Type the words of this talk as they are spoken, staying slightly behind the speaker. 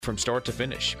from start to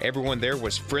finish. Everyone there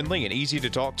was friendly and easy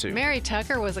to talk to. Mary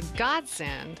Tucker was a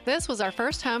godsend. This was our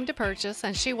first home to purchase,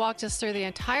 and she walked us through the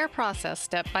entire process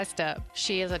step by step.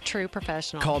 She is a true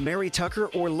professional. Call Mary Tucker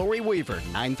or Lori Weaver,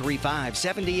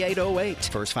 935-7808.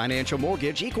 First Financial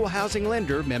Mortgage, Equal Housing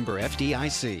Lender, member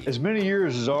FDIC. As many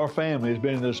years as our family has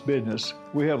been in this business,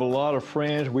 we have a lot of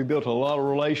friends. We built a lot of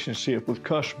relationship with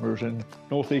customers in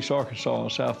Northeast Arkansas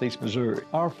and Southeast Missouri.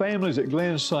 Our families at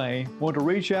Glen Sain want to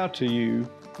reach out to you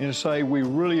and say we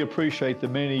really appreciate the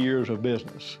many years of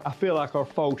business. I feel like our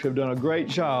folks have done a great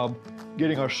job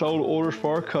getting our solar orders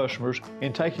for our customers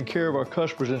and taking care of our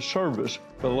customers in service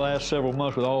for the last several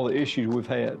months with all the issues we've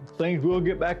had. Things will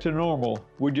get back to normal.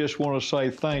 We just want to say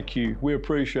thank you. We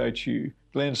appreciate you.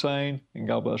 Glen Sain, and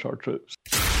God bless our troops.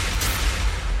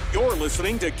 You're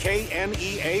listening to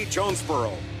KNEA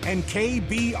Jonesboro and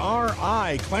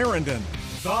KBRI Clarendon.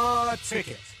 The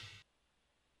Ticket.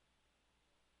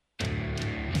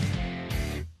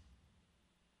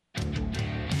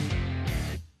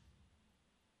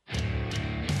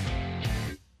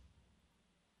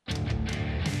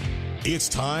 It's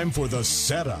time for The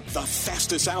Setup, the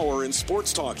fastest hour in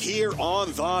sports talk here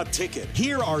on The Ticket.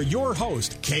 Here are your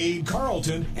hosts, Cade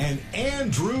Carlton and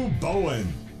Andrew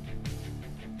Bowen.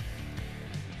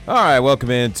 All right,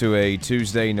 welcome into a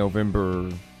Tuesday,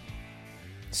 November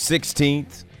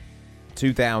 16th,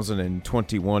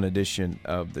 2021 edition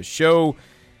of the show.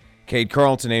 Cade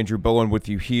Carlton, Andrew Bowen with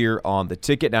you here on The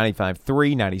Ticket,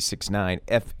 95.3, 96.9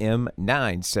 FM,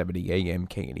 970 AM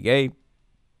KNEA.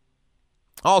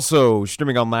 Also,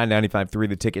 streaming online,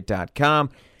 953theticket.com,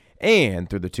 and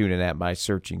through the TuneIn app by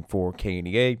searching for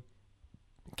KNEA. You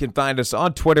can find us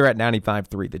on Twitter at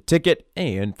 953theticket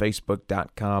and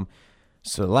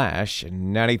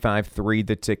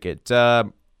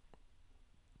Facebook.com/953theticket.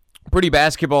 Pretty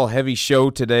basketball-heavy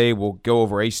show today. We'll go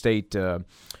over A-State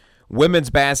women's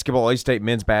basketball, A-State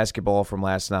men's basketball from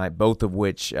last night, both of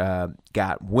which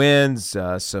got wins.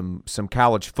 Some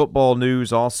college football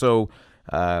news also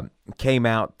came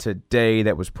out today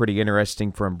that was pretty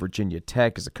interesting from Virginia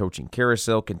Tech as the coaching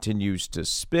carousel continues to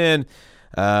spin.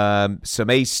 Some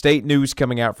A-State news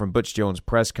coming out from Butch Jones'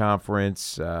 press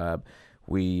conference.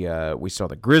 We saw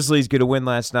the Grizzlies get a win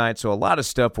last night, so a lot of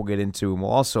stuff we'll get into, and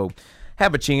we'll also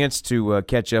have a chance to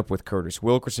catch up with Curtis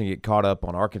Wilkerson, get caught up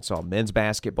on Arkansas men's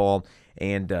basketball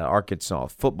and Arkansas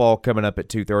football coming up at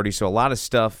 2:30. So a lot of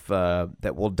stuff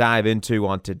that we'll dive into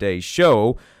on today's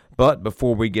show. But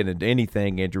before we get into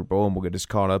anything, Andrew Bowen will get us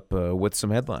caught up with some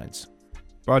headlines.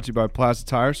 Brought to you by Plaza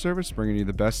Tire Service, bringing you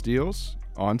the best deals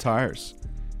on tires.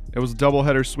 It was a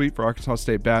doubleheader sweep for Arkansas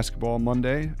State basketball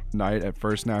Monday night at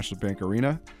First National Bank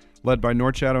Arena. Led by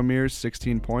North Shadow Mears,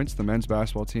 16 points, the men's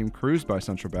basketball team cruised by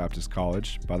Central Baptist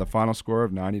College by the final score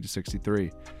of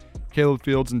 90-63. Caleb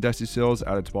Fields and Desi Sills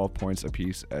added 12 points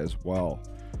apiece as well.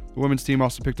 The women's team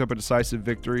also picked up a decisive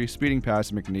victory, speeding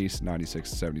past McNeese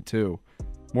 96-72.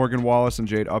 Morgan Wallace and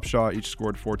Jade Upshaw each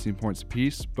scored 14 points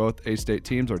apiece. Both A-State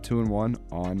teams are 2-1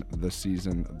 on the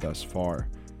season thus far.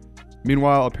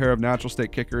 Meanwhile, a pair of Natural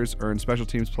State kickers earned Special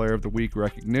Teams Player of the Week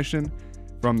recognition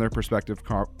from their respective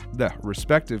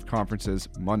conferences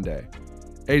Monday.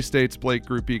 A-State's Blake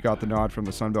Grupe got the nod from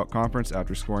the Sun Belt Conference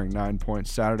after scoring 9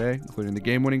 points Saturday, including the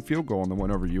game-winning field goal in the win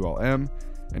over ULM,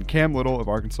 and Cam Little of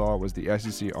Arkansas was the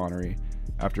SEC honoree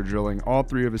after drilling all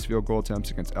 3 of his field goal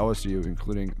attempts against LSU,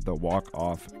 including the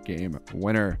walk-off game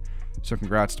winner. So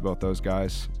congrats to both those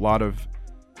guys. A lot of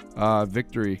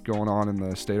victory going on in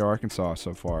the state of Arkansas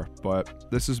so far.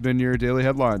 But this has been your Daily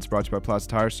Headlines, brought to you by Plaza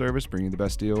Tire Service, bringing you the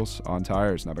best deals on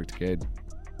tires. Now back to Cade.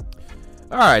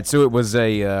 All right, so it was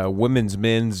a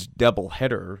women's-men's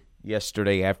doubleheader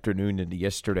yesterday afternoon into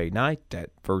yesterday night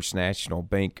at First National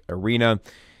Bank Arena,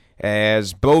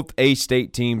 as both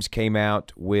A-State teams came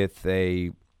out with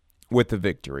a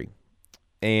victory.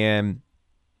 And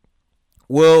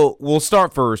we'll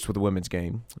start first with the women's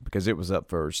game because it was up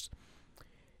first.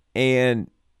 And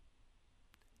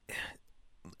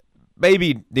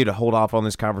maybe need to hold off on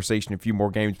this conversation a few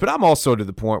more games, but I'm also to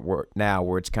the point where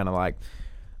it's kind of like,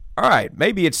 all right,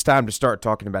 maybe it's time to start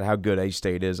talking about how good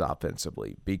A-State is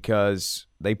offensively, because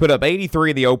they put up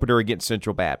 83 in the opener against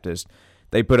Central Baptist.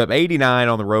 They put up 89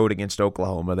 on the road against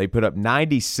Oklahoma. They put up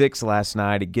 96 last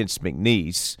night against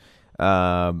McNeese.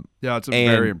 It's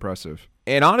very impressive.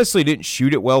 And honestly didn't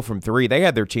shoot it well from three. They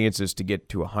had their chances to get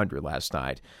to 100 last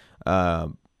night.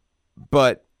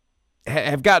 But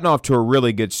have gotten off to a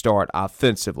really good start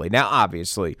offensively. Now,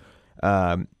 obviously,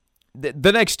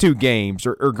 the next 2 games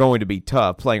are going to be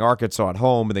tough, playing Arkansas at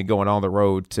home and then going on the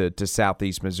road to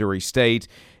Southeast Missouri State.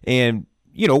 And,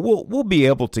 we'll be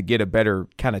able to get a better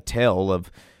kind of tell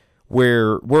of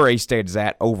where A-State is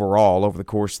at overall over the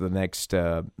course of the next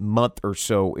month or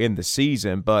so in the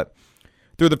season. But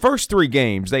through the first 3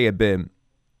 games, they have been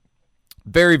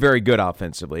very, very good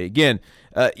offensively. Again,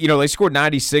 they scored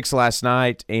 96 last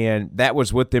night, and that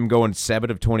was with them going 7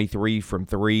 of 23 from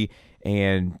 3.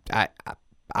 And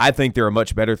I think they're a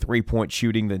much better three-point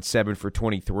shooting than 7 for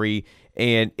 23.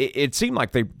 And it seemed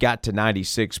like they got to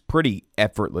 96 pretty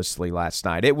effortlessly last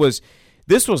night.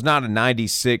 This was not a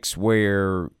 96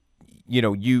 where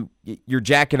you're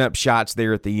jacking up shots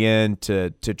there at the end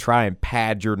to try and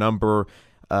pad your number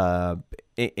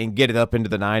and get it up into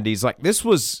the 90s. Like this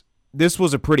was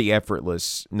a pretty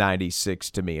effortless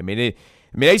 96 to me. I mean,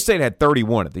 A-State had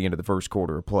 31 at the end of the first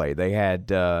quarter of play. They had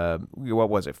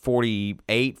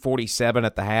 48, 47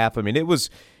 at the half. I mean, it was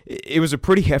a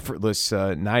pretty effortless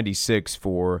 96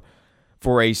 for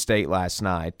A-State last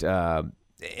night.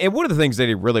 And one of the things they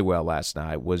did really well last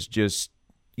night was just,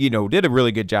 did a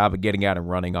really good job of getting out and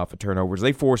running off of turnovers.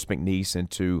 They forced McNeese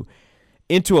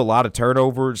into a lot of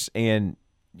turnovers, and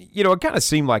it kind of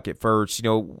seemed like at first,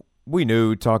 we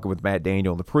knew, talking with Matt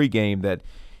Daniel in the pregame, that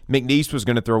McNeese was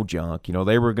going to throw junk.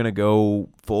 They were going to go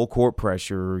full court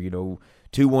pressure, 2-1-2,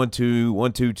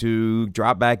 1-2-2,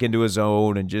 drop back into a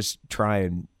zone and just try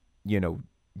and,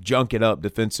 junk it up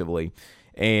defensively.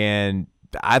 And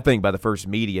I think by the first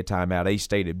media timeout,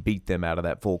 A-State had beat them out of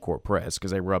that full court press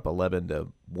because they were up 11-1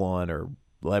 or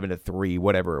 11-3,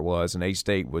 whatever it was, and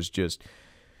A-State was just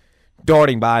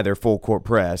darting by their full court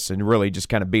press and really just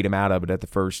kind of beat them out of it at the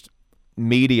first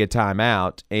media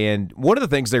timeout. And one of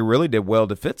the things they really did well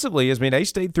defensively is,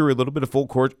 A-State threw a little bit of full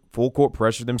court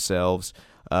pressure themselves.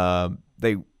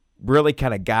 They really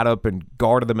kind of got up and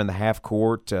guarded them in the half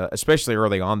court, especially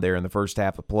early on there in the first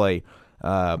half of play,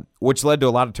 which led to a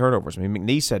lot of turnovers.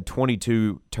 McNeese had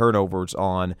 22 turnovers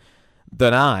on the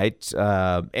night,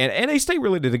 and A-State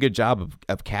really did a good job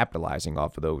of capitalizing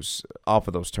off of those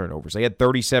turnovers. They had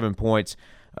 37 points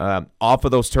off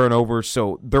of those turnovers,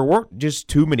 so there weren't just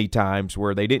too many times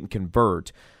where they didn't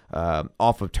convert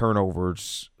off of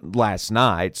turnovers last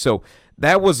night. So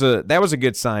that was a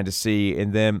good sign to see.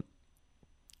 And then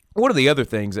one of the other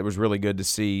things that was really good to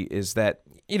see is that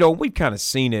we've kind of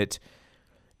seen it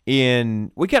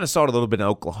we kind of saw it a little bit in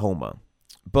Oklahoma,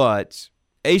 but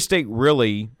A-State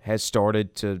really has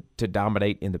started to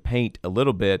dominate in the paint a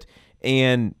little bit.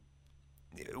 And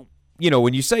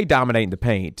when you say dominate in the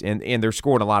paint and they're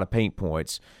scoring a lot of paint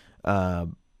points,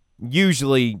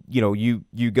 usually,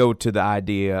 you go to the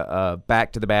idea of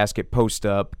back to the basket, post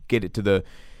up, get it to the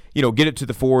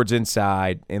forwards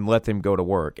inside and let them go to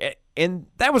work. And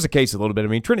that was the case a little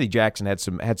bit. Trinity Jackson had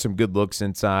some good looks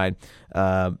inside.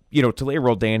 Talia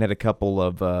Roldan had a couple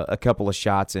of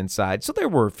shots inside. So there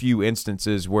were a few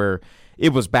instances where it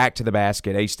was back to the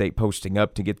basket, A-State posting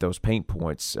up to get those paint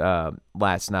points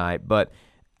last night. But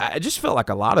I just felt like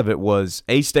a lot of it was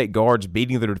A-State guards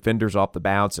beating their defenders off the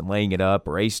bounce and laying it up,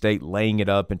 or A-State laying it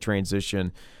up in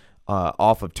transition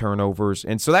off of turnovers.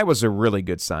 And so that was a really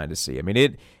good sign to see.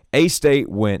 A-State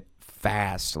went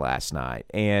fast last night,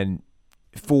 and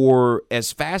for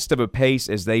as fast of a pace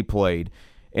as they played,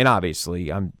 and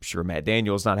obviously I'm sure Matt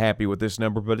Daniel's not happy with this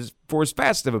number, but for as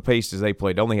fast of a pace as they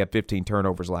played, only had 15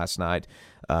 turnovers last night,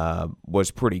 was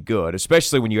pretty good,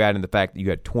 especially when you add in the fact that you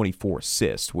had 24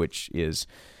 assists, which is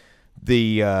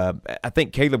I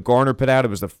think Caleb Garner put out it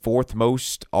was the 4th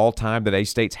most all-time that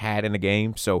A-State's had in a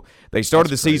game. So they started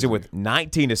the season with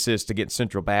 19 assists against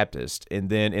Central Baptist, and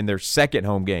then in their second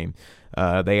home game,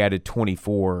 they added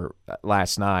 24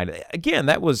 last night. Again,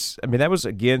 that was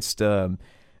against a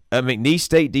McNeese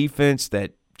State defense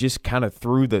that just kind of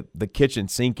threw the kitchen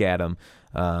sink at them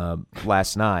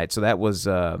last night. So that was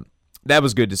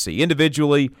good to see.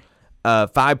 Individually,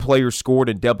 5 players scored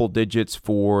in double digits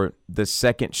for the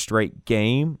second straight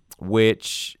game,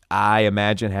 which I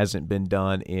imagine hasn't been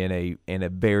done in a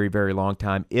very, very long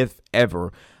time, if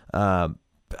ever.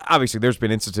 Obviously, there's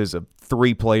been instances of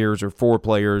 3 players or 4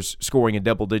 players scoring in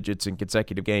double digits in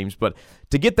consecutive games, but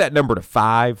to get that number to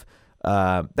 5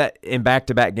 that in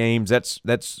back-to-back games,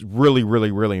 that's really,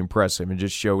 really, really impressive, and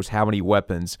just shows how many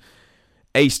weapons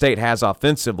A-State has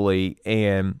offensively.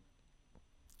 And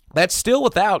that's still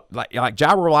without, like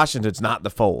Jara Washington's not in the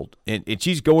fold, and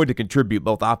she's going to contribute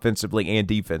both offensively and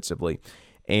defensively.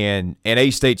 And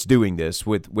A-State's doing this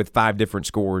with 5 different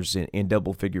scores in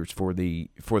double figures for the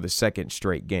second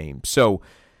straight game. So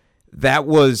that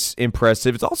was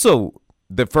impressive. It's also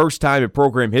the first time in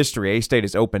program history A-State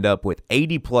has opened up with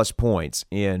 80-plus points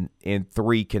in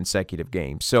 3 consecutive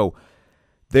games. So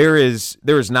there is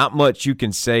not much you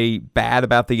can say bad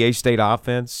about the A-State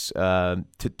offense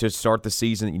to start the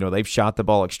season. They've shot the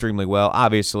ball extremely well.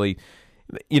 Obviously,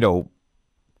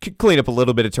 could clean up a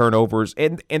little bit of turnovers,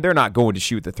 and they're not going to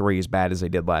shoot the three as bad as they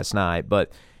did last night.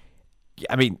 But,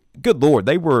 I mean, good Lord,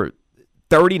 they were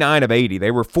 39 of 80.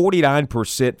 They were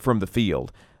 49% from the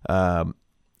field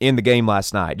in the game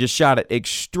last night. Just shot it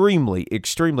extremely,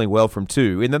 extremely well from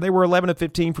two. And then they were 11 of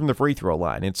 15 from the free throw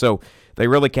line. And so they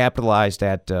really capitalized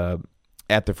at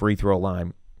the free throw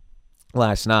line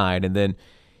last night. And then,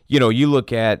 you know, you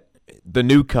look at the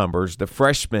newcomers, the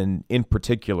freshmen in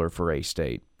particular for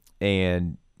A-State,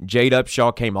 and Jade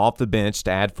Upshaw came off the bench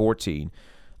to add 14.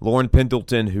 Lauren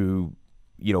Pendleton, who,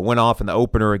 you know, went off in the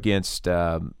opener against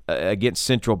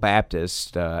Central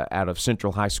Baptist out of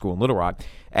Central High School in Little Rock,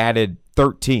 added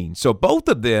 13. So both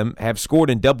of them have scored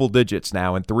in double digits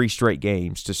now in 3 straight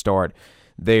games to start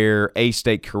their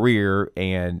A-State career.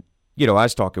 And, you know, I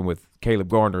was talking with Caleb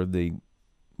Garner, the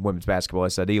women's basketball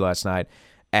SID, last night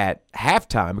at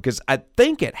halftime, because I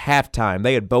think at halftime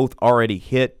they had both already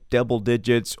hit double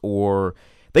digits, or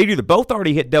they'd either both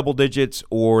already hit double digits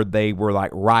or they were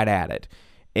like right at it.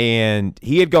 And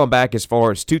he had gone back as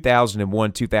far as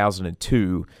 2001,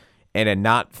 2002, and had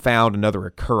not found another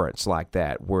occurrence like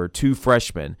that where 2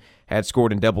 freshmen had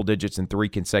scored in double digits in 3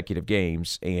 consecutive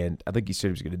games. And I think he said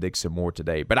he was going to dig some more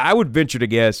today. But I would venture to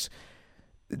guess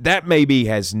that maybe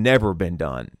has never been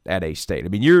done at A-State. I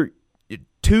mean, you're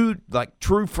 2 like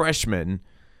true freshmen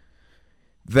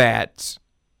that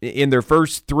in their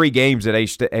first 3 games at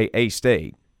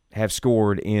A-State have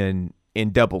scored in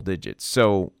double digits.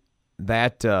 So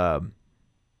that's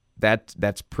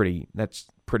pretty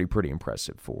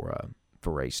impressive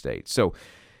for A-State. So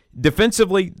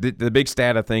defensively, the big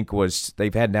stat I think was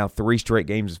they've had now 3 straight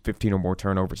games with 15 or more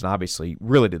turnovers, and obviously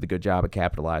really did a good job of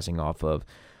capitalizing off of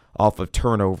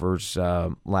turnovers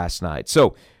last night.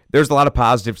 So there's a lot of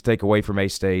positives to take away from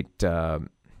A-State.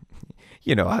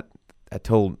 You know, I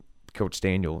told Coach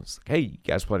Daniel, hey, you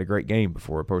guys played a great game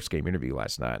before a post-game interview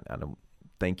last night. I don't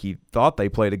think he thought they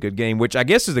played a good game, which I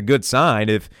guess is a good sign.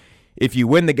 If you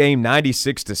win the game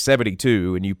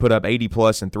 96-72 and you put up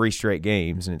 80-plus in 3 straight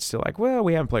games, and it's still like, well,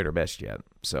 we haven't played our best yet.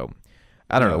 So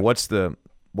I don't know. What's the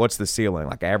ceiling?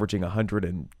 Like averaging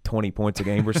 120 points a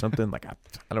game or something? Like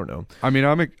I don't know. I mean,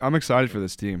 I'm excited for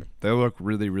this team. They look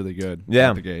really, really good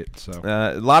out the gate. So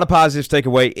a lot of positives to take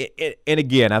away. And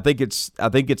again, I think it's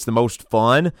the most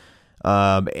fun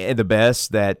and the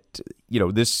best that, you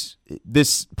know, this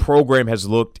program has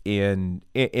looked in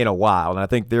a while, and I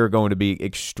think they're going to be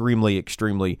extremely,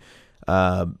 extremely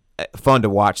fun to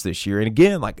watch this year. And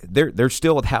again, like they're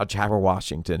still without Java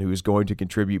Washington, who is going to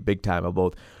contribute big time on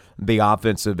both the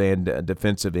offensive and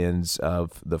defensive ends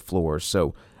of the floor.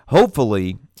 So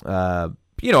hopefully,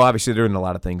 you know, obviously they're doing a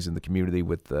lot of things in the community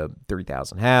with the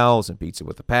 3,000 Howls and Pizza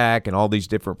with a Pack and all these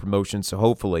different promotions. So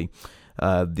hopefully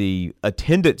the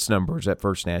attendance numbers at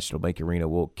First National Bank Arena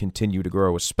will continue to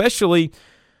grow, especially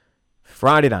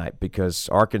Friday night, because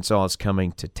Arkansas is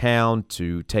coming to town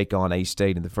to take on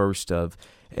A-State in the first of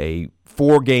a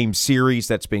 4-game series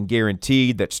that's been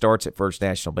guaranteed that starts at First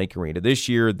National Bank Arena this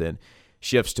year, then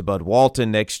shifts to Bud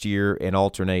Walton next year, and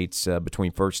alternates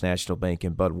between First National Bank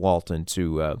and Bud Walton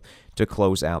to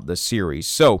close out the series.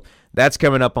 So that's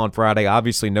coming up on Friday.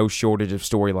 Obviously, no shortage of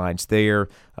storylines there.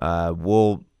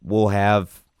 We'll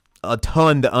have a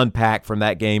ton to unpack from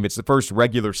that game. It's the first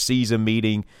regular season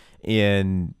meeting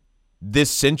in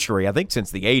this century, I think since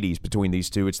the 80s, between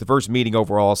these two. It's the first meeting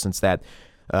overall since that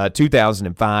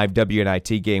 2005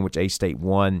 WNIT game, which A-State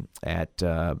won at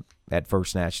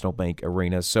First National Bank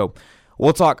Arena. So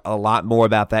we'll talk a lot more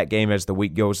about that game as the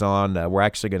week goes on. We're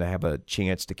actually going to have a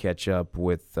chance to catch up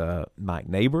with Mike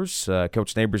Neighbors.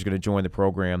 Coach Neighbors is going to join the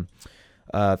program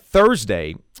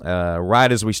Thursday,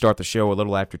 right as we start the show, a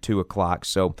little after 2 o'clock.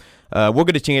 So we'll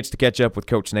get a chance to catch up with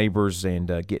Coach Neighbors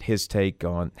and get his take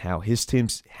on how his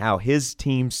team's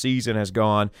season has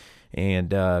gone,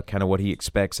 and kind of what he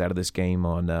expects out of this game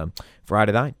on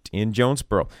Friday night in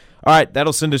Jonesboro. All right,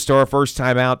 that'll send us to our first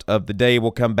time out of the day. We'll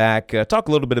come back, talk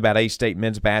a little bit about A-State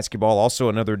men's basketball, also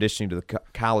another addition to the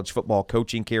college football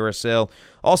coaching carousel,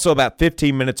 also about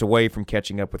 15 minutes away from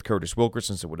catching up with Curtis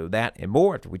Wilkerson. So we'll do that and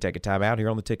more after we take a time out here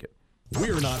on The Ticket.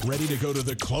 We're not ready to go to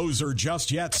the closer just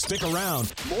yet. Stick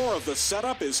around. More of the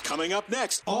setup is coming up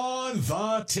next on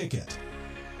The Ticket.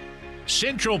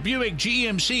 Central Buick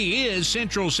GMC is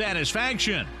Central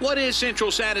Satisfaction. What is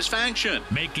Central Satisfaction?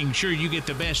 Making sure you get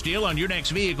the best deal on your next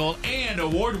vehicle and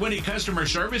award-winning customer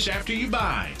service after you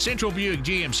buy. Central Buick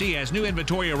GMC has new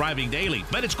inventory arriving daily,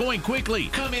 but it's going quickly.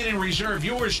 Come in and reserve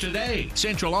yours today.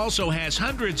 Central also has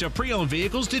hundreds of pre-owned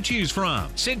vehicles to choose from.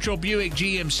 Central Buick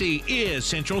GMC is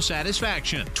Central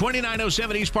Satisfaction.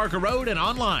 2907 East Parker Road and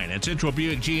online at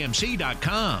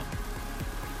centralbuickgmc.com.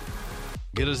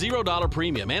 Get a $0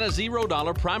 premium and a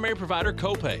 $0 primary provider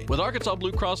copay with Arkansas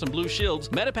Blue Cross and Blue Shield's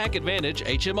Medipack Advantage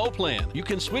HMO plan. You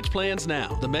can switch plans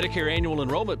now. The Medicare annual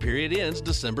enrollment period ends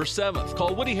December 7th.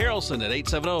 Call Woody Harrelson at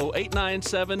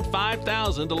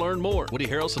 870-897-5000 to learn more. Woody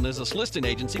Harrelson is a soliciting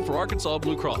agency for Arkansas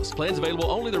Blue Cross. Plans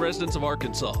available only to residents of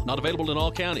Arkansas. Not available in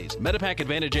all counties. Medipack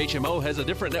Advantage HMO has a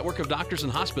different network of doctors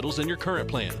and hospitals than your current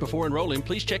plan. Before enrolling,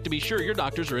 please check to be sure your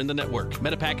doctors are in the network.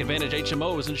 Medipack Advantage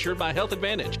HMO is insured by Health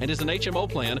Advantage and is an HMO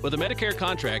plan with a Medicare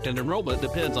contract, and enrollment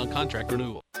depends on contract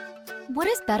renewal. What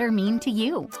does better mean to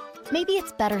you? Maybe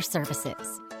it's better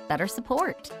services, better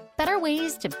support, better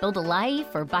ways to build a life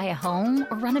or buy a home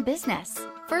or run a business.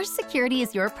 First Security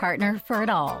is your partner for it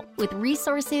all, with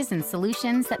resources and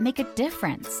solutions that make a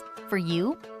difference for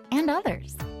you and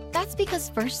others. That's because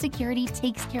First Security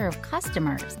takes care of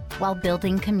customers while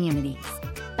building communities.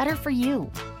 Better for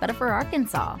you, better for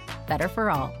Arkansas, better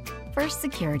for all. First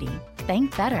Security.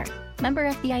 Bank better.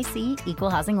 Member FDIC, Equal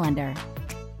Housing Lender.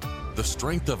 The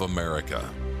strength of America,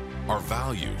 our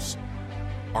values,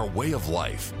 our way of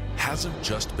life hasn't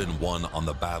just been won on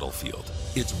the battlefield.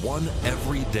 It's won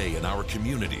every day in our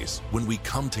communities when we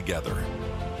come together,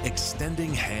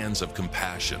 extending hands of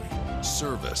compassion,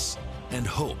 service, and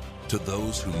hope to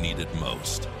those who need it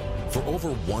most. For over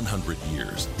 100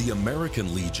 years, the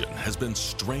American Legion has been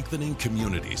strengthening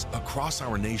communities across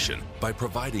our nation by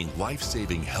providing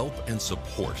life-saving help and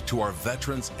support to our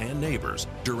veterans and neighbors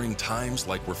during times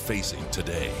like we're facing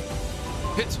today.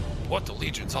 It's what the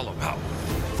Legion's all about.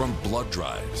 From blood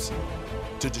drives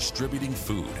to distributing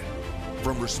food,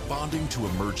 from responding to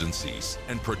emergencies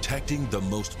and protecting the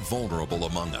most vulnerable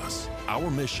among us,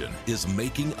 our mission is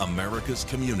making America's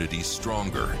communities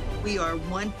stronger. We are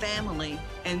one family,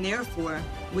 and therefore,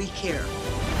 we care.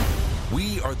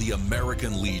 We are the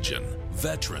American Legion,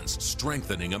 veterans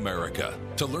strengthening America.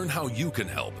 To learn how you can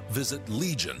help, visit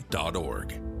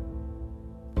legion.org.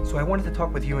 So I wanted to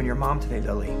talk with you and your mom today,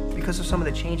 Lily, because of some of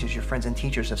the changes your friends and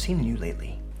teachers have seen in you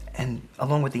lately. And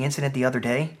along with the incident the other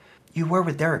day, you were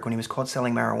with Derek when he was caught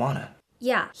selling marijuana.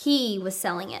 Yeah, he was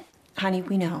selling it. Honey,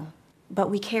 we know. But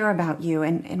we care about you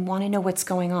and want to know what's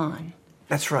going on.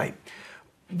 That's right.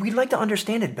 We'd like to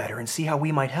understand it better and see how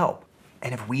we might help.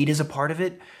 And if weed is a part of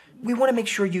it, we want to make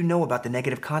sure you know about the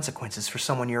negative consequences for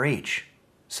someone your age.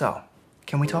 So,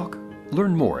 can we talk?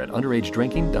 Learn more at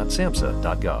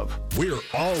underagedrinking.samhsa.gov. We're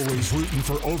always rooting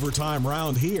for overtime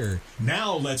round here.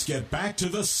 Now let's get back to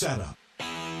the setup.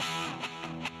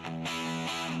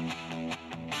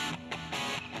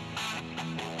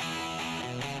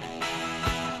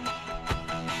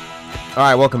 All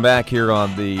right, welcome back here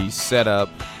on the setup.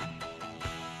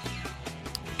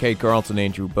 Kate Carlton,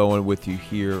 Andrew Bowen with you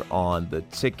here on the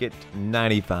Ticket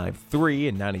 95.3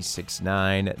 and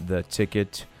 96.9. The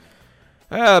Ticket.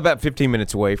 About 15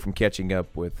 minutes away from catching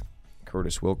up with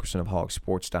Curtis Wilkerson of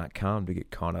hogsports.com to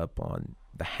get caught up on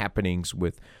the happenings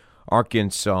with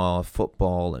Arkansas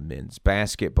football and men's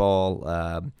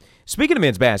basketball. Speaking of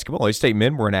men's basketball, A-State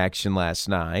men were in action last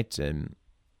night. And,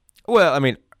 well, I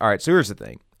mean, all right, so here's the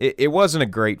thing. It wasn't a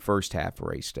great first half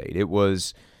for A-State. It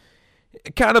was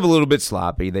kind of a little bit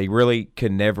sloppy. They really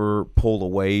could never pull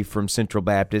away from Central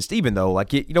Baptist, even though,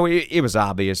 like, it was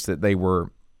obvious that they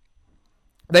were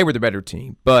the better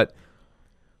team. But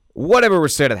whatever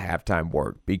was said at halftime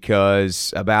worked,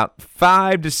 because about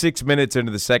 5 to 6 minutes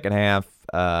into the second half,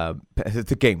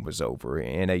 the game was over,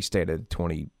 and A-State had a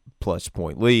 20-plus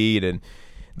point lead, and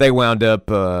they wound up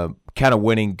kind of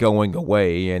winning going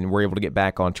away, and were able to get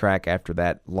back on track after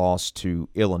that loss to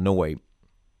Illinois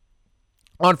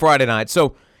on Friday night.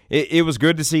 So it was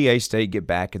good to see A-State get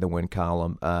back in the win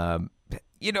column. I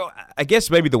guess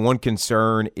maybe the one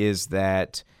concern is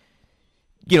that,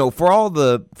 for all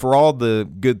the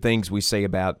good things we say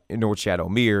about North Shadow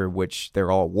Mere, which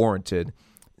they're all warranted,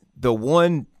 the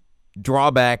one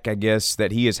drawback, I guess,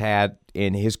 that he has had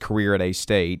in his career at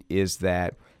A-State is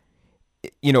that,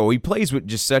 he plays with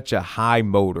just such a high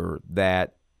motor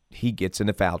that he gets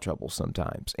into foul trouble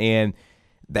sometimes. And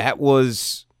that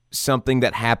was something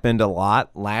that happened a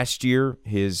lot last year,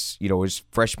 his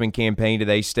freshman campaign at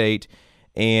A-State,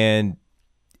 and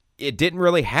it didn't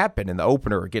really happen in the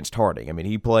opener against Harding. I mean,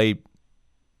 he played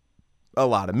a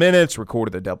lot of minutes,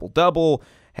 recorded a double-double,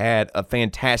 had a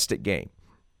fantastic game.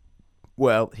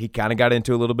 Well, he kind of got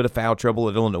into a little bit of foul trouble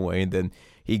at Illinois, and then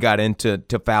he got into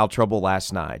foul trouble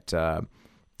last night.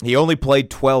 He only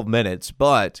played 12 minutes,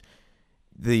 but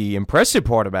the impressive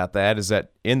part about that is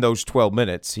that in those 12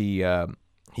 minutes, he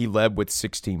led with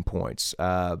 16 points.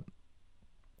 I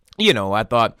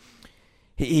thought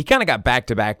he kind of got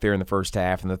back-to-back there in the first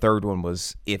half, and the third one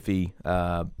was iffy.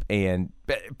 And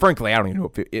frankly, I don't even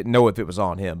know if it was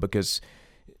on him, because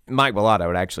Mike Bellotta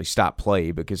would actually stop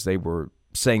play because they were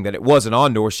saying that it wasn't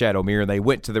on North Shadow Mirror, and they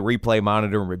went to the replay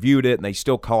monitor and reviewed it, and they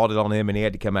still called it on him, and he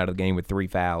had to come out of the game with 3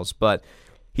 fouls. But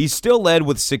he still led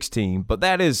with 16, but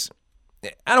that is,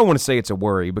 I don't want to say it's a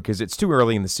worry because it's too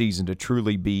early in the season to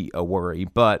truly be a worry,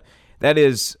 but that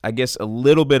is, I guess, a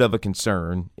little bit of a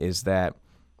concern, is that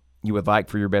you would like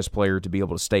for your best player to be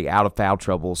able to stay out of foul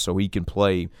trouble so he can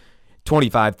play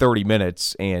 25, 30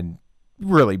 minutes and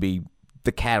really be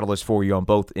the catalyst for you on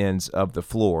both ends of the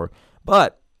floor.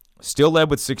 But still led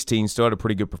with 16, still had a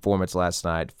pretty good performance last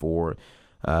night for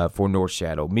North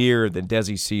Shadow Mirror. Then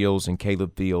Desi Seals and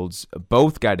Caleb Fields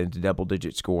both got into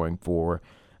double-digit scoring for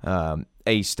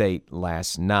A-State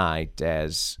last night.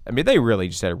 They really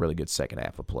just had a really good second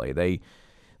half of play.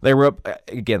 They were up,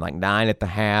 again, like 9 at the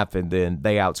half, and then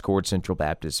they outscored Central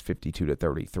Baptist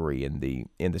 52-33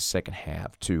 in the second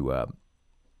half to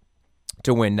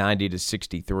win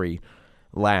 90-63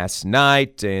 last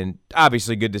night. And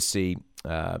obviously good to see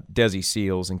Desi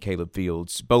Seals and Caleb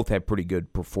Fields both had pretty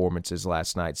good performances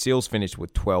last night. Seals finished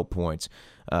with 12 points.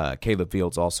 Caleb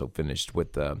Fields also finished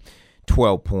with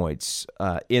 12 points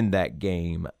in that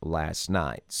game last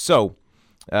night. So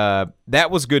that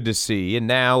was good to see. And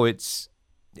now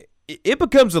it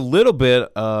becomes a little bit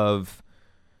of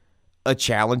a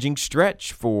challenging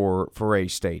stretch for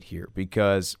A-State here,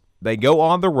 because they go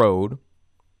on the road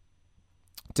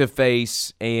to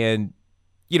face, and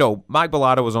Mike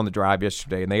Bellotta was on the drive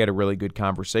yesterday, and they had a really good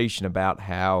conversation about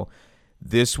how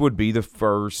this would be the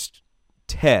first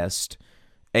test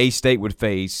A-State would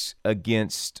face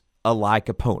against a like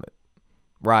opponent,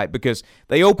 right? Because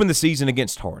they opened the season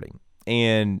against Harding,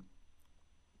 and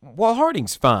while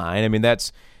Harding's fine,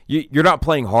 you're not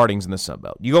playing Hardings in the Sun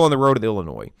Belt. You go on the road to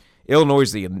Illinois. Illinois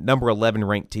is the number 11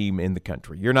 ranked team in the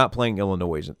country. You're not playing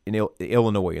Illinois in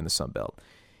the Sun Belt.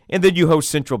 And then you host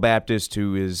Central Baptist,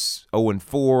 who is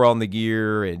 0-4 on the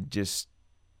year, and just,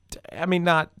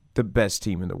 not the best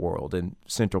team in the world. And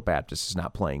Central Baptist is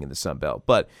not playing in the Sun Belt.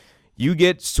 But you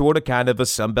get sort of kind of a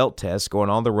Sun Belt test going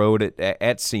on the road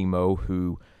at SEMO,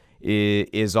 who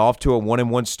is off to a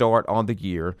 1-1 start on the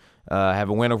year. Have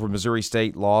a win over Missouri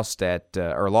State, lost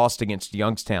against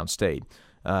Youngstown State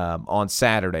on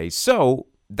Saturday. So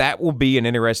that will be an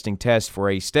interesting test for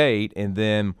A-State. And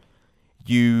then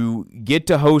you get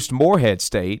to host Morehead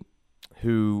State,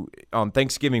 who on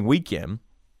Thanksgiving weekend,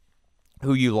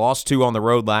 who you lost to on the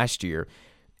road last year.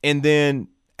 And then,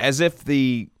 as if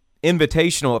the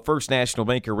Invitational at First National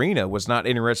Bank Arena was not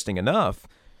interesting enough,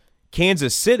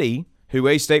 Kansas City, who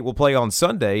A-State will play on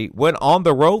Sunday, went on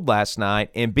the road last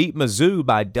night and beat Mizzou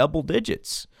by double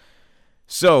digits.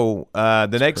 So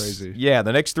the next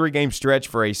 3-game stretch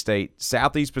for A-State: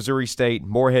 Southeast Missouri State,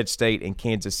 Morehead State, and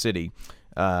Kansas City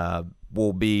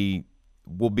will be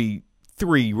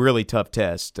 3 really tough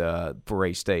tests for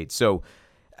A-State. So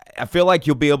I feel like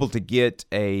you'll be able to get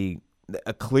a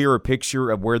clearer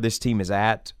picture of where this team is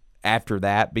at after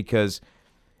that, because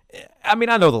I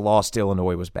know the loss to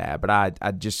Illinois was bad, but I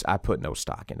put no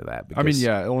stock into that.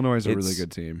 Illinois is a really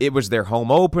good team. It was their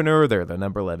home opener. They're the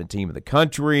number 11 team in the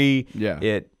country.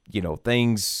 Yeah.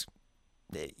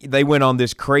 They went on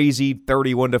this crazy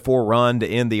 31-4 run to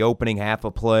end the opening half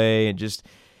of play,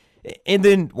 and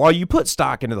then while you put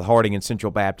stock into the Harding and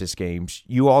Central Baptist games,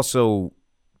 you also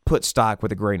put stock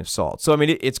with a grain of salt. So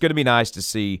it's going to be nice to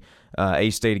see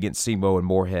A-State against SEMO and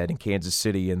Morehead and Kansas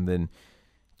City, and then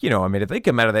if they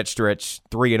come out of that stretch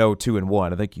 3-0,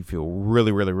 2-1, I think you feel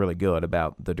really, really, really good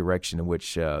about the direction in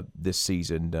which this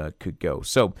season could go.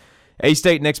 So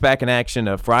A-State next back in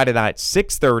action Friday night,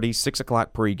 6:30, 6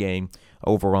 o'clock pregame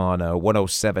over on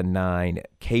 107.9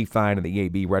 K-Fine and the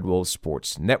AB Red Wolves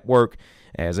Sports Network,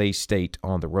 as A-State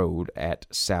on the road at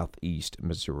Southeast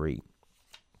Missouri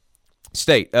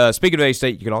State. Speaking of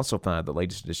A-State, you can also find the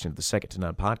latest edition of the Second to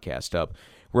None podcast up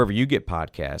wherever you get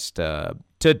podcasts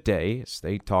today, as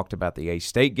they talked about the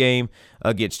A-State game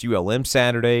against ULM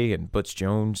Saturday, and Butch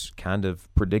Jones kind of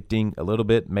predicting a little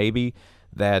bit maybe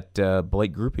that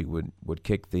Blake Grupe would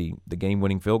kick the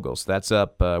game-winning field goal. So that's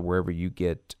up wherever you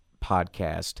get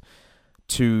podcast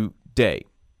today.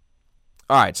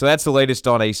 All right, so that's the latest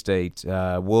on A-State.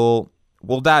 We'll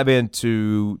dive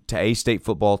into A-State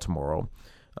football tomorrow.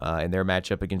 In their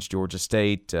matchup against Georgia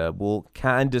State. We'll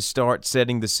kind of start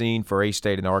setting the scene for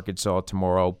A-State and Arkansas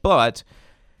tomorrow. But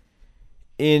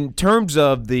in terms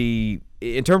of the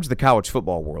college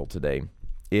football world today,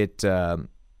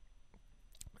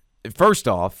 first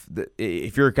off,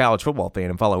 if you're a college football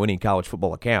fan and follow any college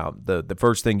football account, the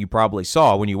first thing you probably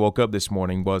saw when you woke up this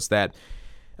morning was that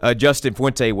Justin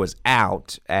Fuente was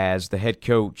out as the head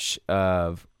coach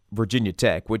of Virginia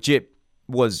Tech, which it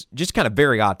was just kind of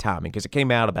very odd timing, because it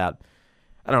came out about,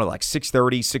 I don't know, like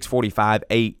 6:30, 6:45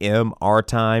 a.m. our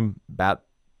time, about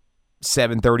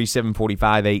 7:30,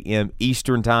 7:45 a.m.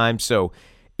 Eastern time. So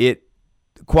it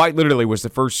quite literally was the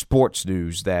first sports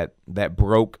news that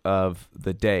broke of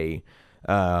the day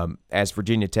as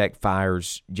Virginia Tech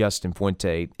fires Justin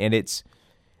Fuente. And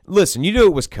listen, you knew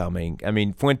it was coming. I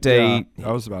mean, Fuente, yeah,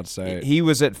 I was about to say, he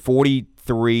was at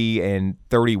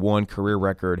 43-31 career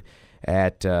record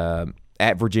at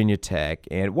Virginia Tech.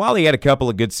 And while he had a couple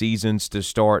of good seasons to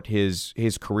start his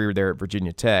career there at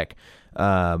Virginia Tech,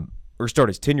 or start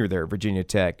his tenure there at Virginia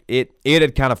Tech, it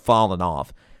had kind of fallen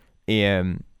off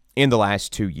in the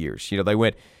last 2 years. You know, they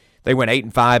went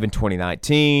 8-5 in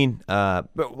 2019.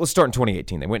 But let's start in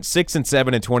 2018. They went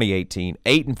 6-7 in 2018,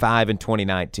 8-5 in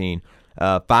 2019,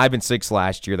 5-6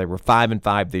 last year. They were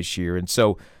 5-5 this year, and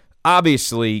so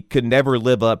obviously could never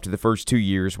live up to the first 2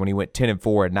 years when he went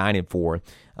 10-4 and 9-4.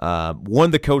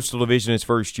 Won the Coastal Division his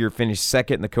first year, finished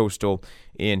second in the Coastal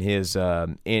in his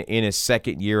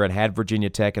second year, and had Virginia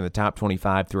Tech in the top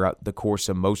 25 throughout the course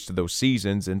of most of those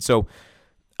seasons. And so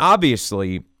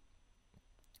obviously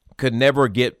could never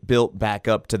get built back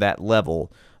up to that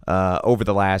level over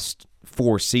the last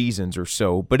 4 seasons or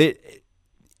so. But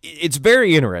it's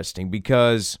very interesting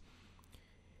because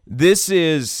this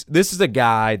is a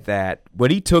guy that when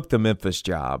he took the Memphis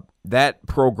job, that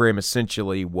program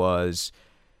essentially was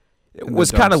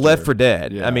kind of left for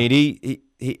dead. Yeah. I mean,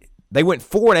 they went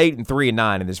 4-8 and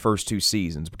 3-9 in his first 2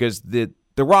 seasons because the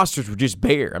rosters were just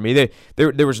bare. I mean,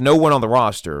 there was no one on the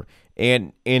roster.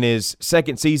 And in his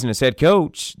second season as head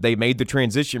coach, they made the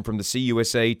transition from the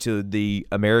CUSA to the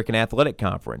American Athletic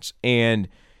Conference, and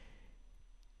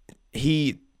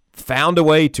he found a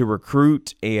way to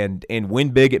recruit and win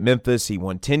big at Memphis. He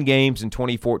won 10 games in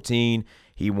 2014.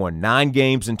 He won 9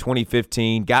 games in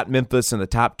 2015, got Memphis in the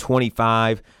top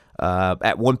 25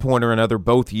 at one point or another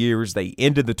both years. They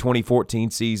ended the 2014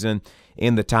 season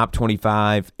in the top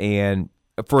 25. And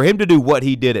for him to do what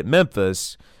he did at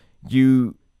Memphis,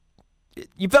 you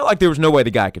felt like there was no way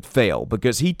the guy could fail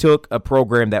because he took a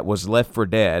program that was left for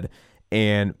dead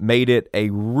and made it a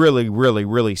really, really,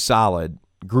 really solid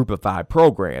Group of 5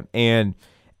 program. And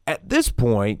at this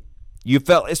point, you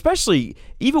felt, especially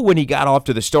even when he got off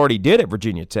to the start he did at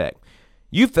Virginia Tech,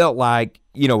 you felt like,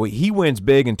 you know, he wins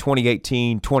big in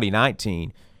 2018,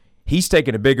 2019. He's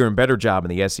taking a bigger and better job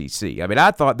in the SEC. I mean, I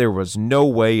thought there was no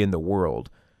way in the world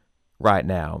right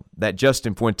now that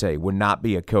Justin Fuente would not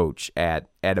be a coach at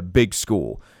a big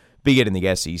school, be it in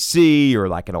the SEC or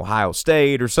like an Ohio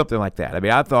State or something like that. I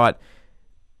mean, I thought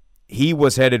he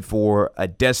was headed for a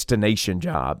destination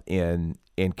job in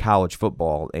college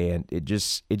football, and it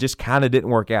just kind of didn't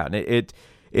work out. And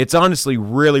it's honestly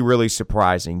really, really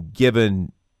surprising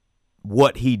given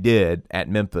what he did at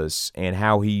Memphis and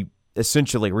how he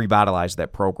essentially revitalized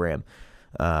that program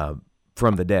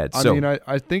from the dead. I mean,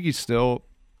 I think he still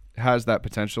has that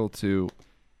potential to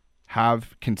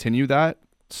continue that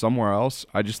somewhere else.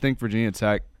 I just think Virginia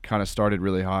Tech kind of started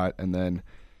really hot, and then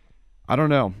I don't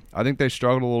know. I think they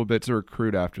struggled a little bit to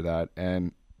recruit after that.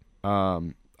 And,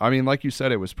 I mean, like you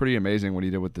said, it was pretty amazing what he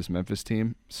did with this Memphis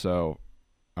team. So,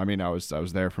 I mean, I was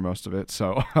there for most of it.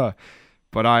 So,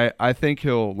 but I think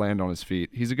he'll land on his feet.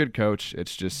 He's a good coach.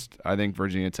 It's just I think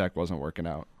Virginia Tech wasn't working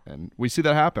out. And we see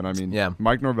that happen. I mean, yeah.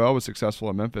 Mike Norvell was successful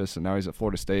at Memphis, and now he's at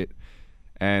Florida State.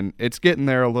 And it's getting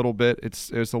there a little bit.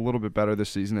 It's a little bit better this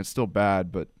season. It's still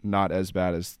bad, but not as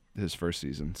bad as his first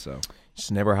season. So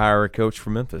just never hire a coach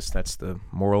from Memphis. That's the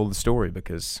moral of the story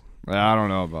because I don't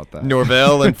know about that.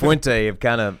 Norvell and Fuente have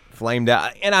kind of flamed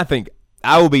out. And I think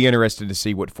I will be interested to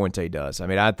see what Fuente does. I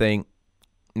mean, I think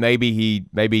maybe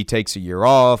he takes a year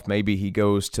off. Maybe he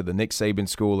goes to the Nick Saban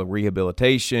School of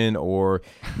Rehabilitation, or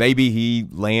maybe he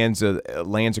lands a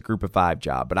Group of 5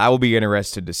 job. But I will be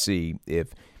interested to see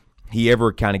if he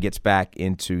ever kind of gets back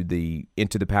into the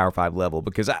Power 5 level,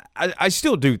 because I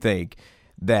still do think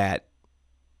that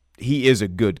he is a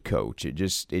good coach. It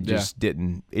just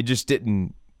didn't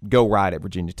go right at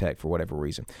Virginia Tech for whatever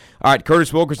reason. All right,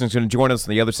 Curtis Wilkerson is going to join us on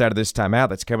the other side of this timeout.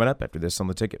 That's coming up after this on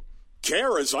The Ticket.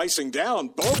 Care is icing down.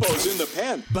 Bobo's in the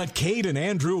pen. But Cade and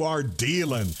Andrew are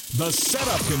dealing. The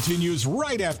setup continues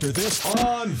right after this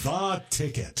on The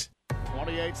Ticket.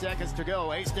 28 seconds to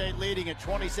go. A-State leading at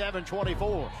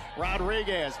 27-24.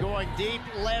 Rodriguez going deep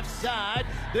left side.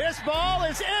 This ball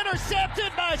is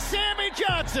intercepted by Sammy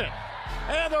Johnson.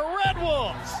 And the Red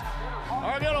Wolves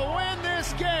are going to win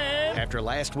this game. After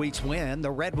last week's win,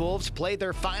 the Red Wolves play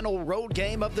their final road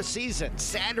game of the season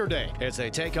Saturday as they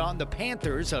take on the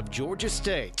Panthers of Georgia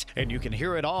State. And you can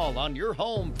hear it all on your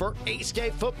home for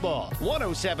A-State football.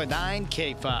 107.9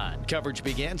 KFIN. Coverage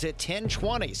begins at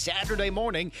 10:20 Saturday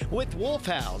morning with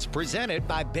Wolfhounds, presented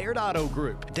by Baird Auto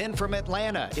Group. Then from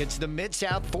Atlanta, it's the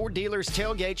Mid-South Ford Dealers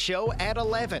Tailgate Show at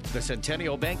 11, the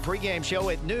Centennial Bank pregame show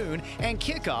at noon, and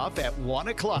kickoff at 1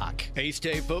 o'clock.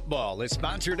 A-State football is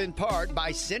sponsored in part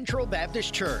by Central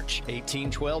Baptist Church,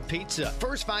 1812 Pizza,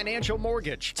 First Financial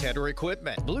Mortgage, Tedder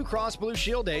Equipment, Blue Cross Blue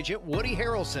Shield agent Woody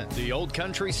Harrelson, The Old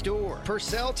Country Store,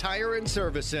 Purcell Tire and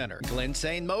Service Center,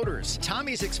 Glensane Motors,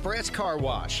 Tommy's Express Car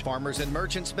Wash, Farmers and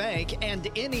Merchants Bank, and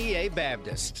NEA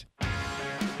Baptist.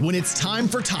 When it's time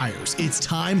for tires, it's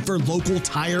time for Local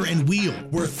Tire and Wheel,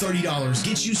 where $30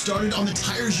 gets you started on the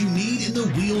tires you need and the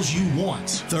wheels you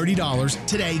want. $30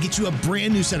 today gets you a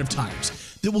brand new set of tires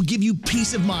that will give you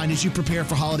peace of mind as you prepare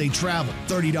for holiday travel.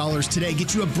 $30 today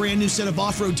gets you a brand new set of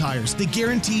off-road tires that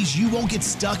guarantees you won't get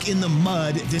stuck in the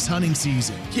mud this hunting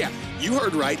season. Yeah, you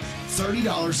heard right.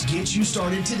 $30 gets you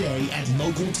started today at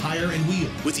Local Tire and Wheel.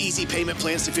 With easy payment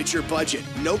plans to fit your budget,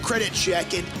 no credit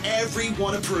check, and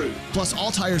everyone approved. Plus,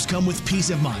 all tires come with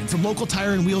peace of mind from Local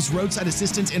Tire and Wheel's roadside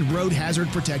assistance and road hazard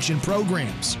protection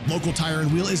programs. Local Tire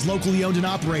and Wheel is locally owned and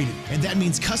operated, and that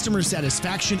means customer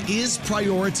satisfaction is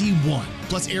priority one.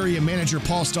 Plus, area manager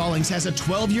Paul Stallings has a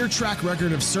 12-year track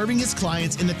record of serving his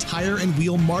clients in the tire and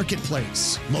wheel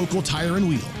marketplace. Local Tire and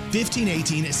Wheel,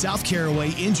 1518 South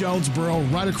Caraway in Jonesboro,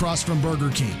 right across from Burger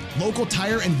King.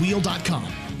 LocalTireandWheel.com.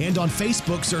 And on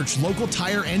Facebook, search Local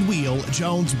Tire and Wheel,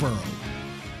 Jonesboro.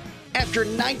 After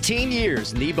 19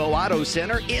 years, Nebo Auto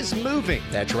Center is moving.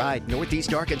 That's right,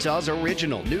 Northeast Arkansas's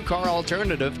original new car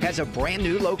alternative has a brand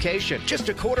new location just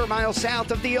a quarter-mile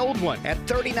south of the old one at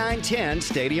 3910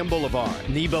 Stadium Boulevard.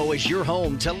 Nebo is your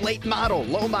home to late model,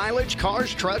 low mileage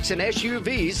cars, trucks, and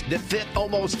SUVs that fit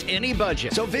almost any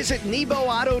budget. So visit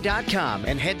NeboAuto.com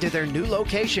and head to their new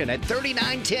location at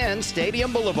 3910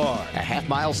 Stadium Boulevard, a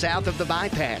half-mile south of the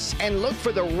bypass, and look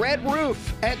for the red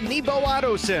roof at Nebo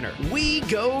Auto Center. We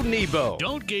go Nebo.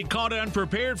 Don't get caught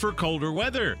unprepared for colder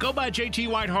weather. Go buy JT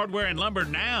White Hardware and Lumber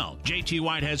now. JT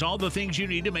White has all the things you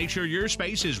need to make sure your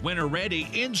space is winter ready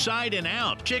inside and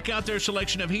out. Check out their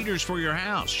selection of heaters for your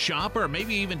house, shop, or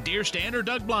maybe even deer stand or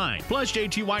duck blind. Plus,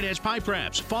 JT White has pipe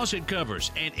wraps, faucet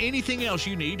covers, and anything else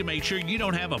you need to make sure you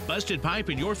don't have a busted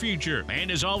pipe in your future. And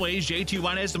as always, JT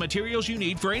White has the materials you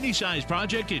need for any size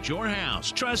project at your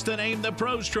house. Trust the name the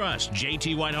pros trust.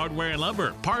 JT White Hardware and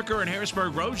Lumber, Parker and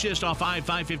Harrisburg Roads, just off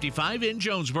I-555 in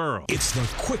Jonesboro. It's the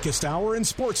quickest hour in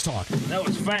sports talk. That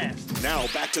was fast. Now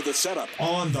back to the setup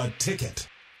on the ticket.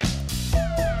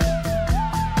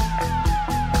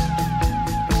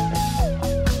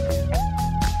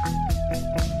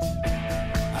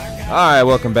 All right,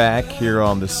 welcome back here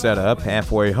on the setup.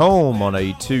 Halfway home on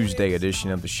a Tuesday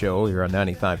edition of the show here on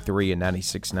 95.3 and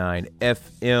 96.9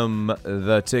 FM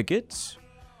The Tickets,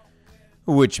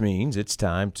 which means it's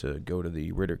time to go to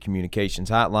the Ritter Communications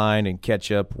hotline and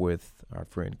catch up with our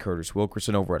friend Curtis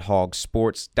Wilkerson over at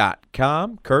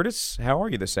hogsports.com. Curtis, how are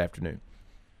you this afternoon?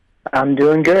 I'm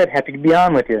doing good. Happy to be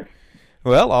on with you.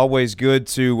 Well, always good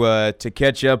to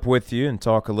catch up with you and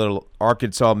talk a little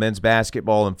Arkansas men's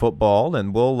basketball and football.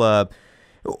 And we'll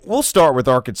start with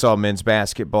Arkansas men's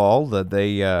basketball.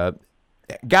 They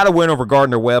got a win over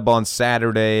Gardner-Webb on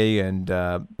Saturday, and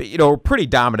pretty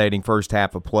dominating first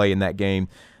half of play in that game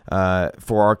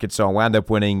for Arkansas. Wound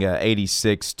up winning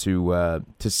 86 to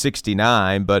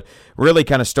 69, but really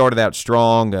kind of started out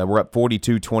strong. We're up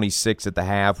 42-26 at the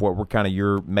half. What were kind of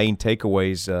your main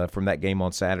takeaways from that game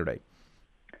on Saturday?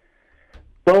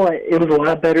 Well, it was a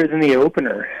lot better than the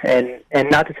opener, and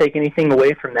not to take anything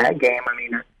away from that game. I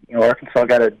mean, Arkansas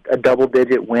got a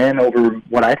double-digit win over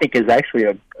what I think is actually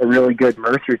a really good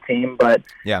Mercer team, but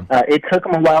yeah, it took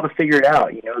them a while to figure it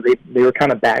out. They were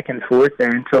kind of back and forth there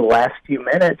until the last few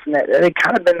minutes, and that had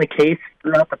kind of been the case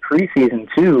throughout the preseason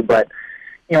too. But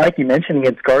like you mentioned,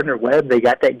 against Gardner-Webb, they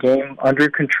got that game under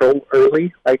control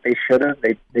early, like they should have.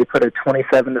 They put a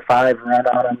 27-5 run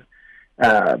on them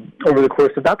over the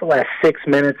course of about the last 6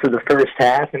 minutes of the first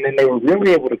half, and then they were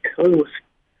really able to coast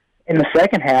in the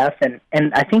second half, and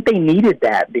I think they needed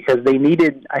that because they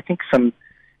needed, I think, some,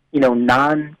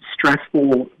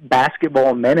 non-stressful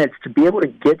basketball minutes to be able to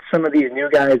get some of these new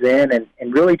guys in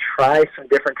and really try some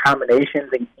different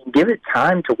combinations and give it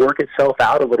time to work itself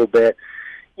out a little bit,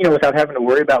 without having to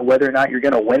worry about whether or not you're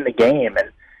going to win the game.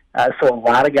 And so a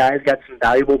lot of guys got some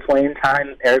valuable playing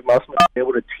time. Eric Musselman was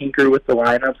able to tinker with the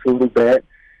lineups a little bit.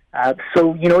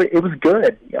 So, it was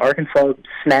good. Arkansas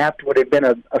snapped what had been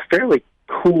a fairly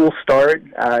cool start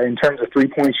in terms of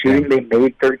three-point shooting. They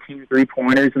made 13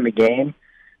 three-pointers in the game,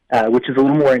 which is a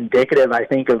little more indicative, I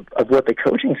think, of what the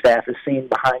coaching staff has seen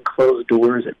behind closed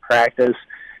doors at practice.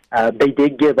 They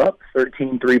did give up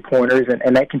 13 three-pointers,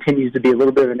 and that continues to be a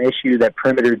little bit of an issue, that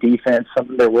perimeter defense,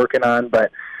 something they're working on,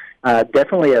 but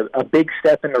definitely a big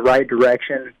step in the right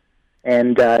direction.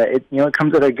 And it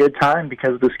comes at a good time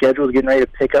because the schedule is getting ready to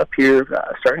pick up here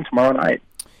starting tomorrow night.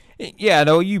 Yeah, I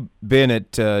know you've been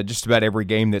at just about every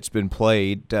game that's been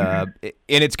played, and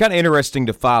it's kind of interesting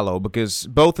to follow because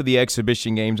both of the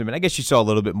exhibition games, I guess you saw a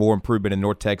little bit more improvement in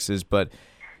North Texas, but,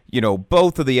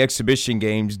 both of the exhibition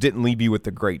games didn't leave you with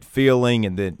a great feeling,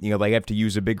 and then, they have to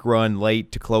use a big run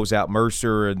late to close out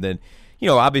Mercer, and then,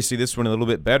 obviously this one a little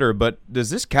bit better, but does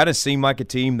this kind of seem like a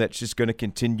team that's just going to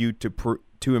continue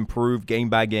to improve game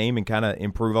by game and kind of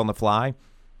improve on the fly?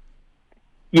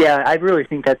 Yeah, I really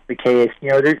think that's the case.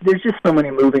 There's just so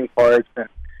many moving parts, and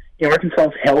Arkansas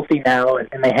is healthy now,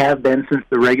 and they have been since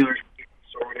the regular season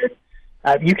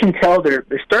started. You can tell they're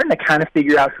starting to kind of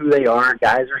figure out who they are.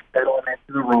 Guys are settling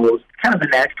into the roles. It's kind of a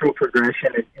natural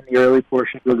progression in the early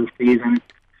portions of the season.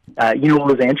 What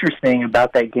was interesting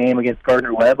about that game against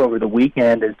Gardner-Webb over the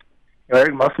weekend is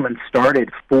Eric Musselman started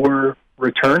 4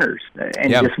 returners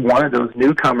and just one of those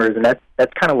newcomers, and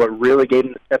that's kind of what really gave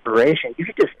him the separation. You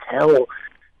could just tell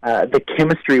the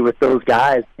chemistry with those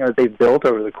guys they've built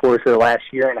over the course of the last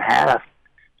year and a half.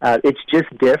 It's just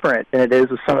different than it is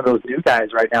with some of those new guys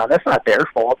right now. That's not their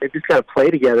fault. They've just got to play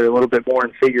together a little bit more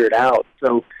and figure it out.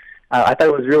 So I thought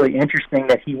it was really interesting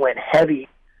that he went heavy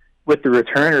with the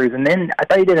returners, and then I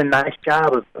thought he did a nice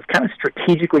job of kind of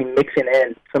strategically mixing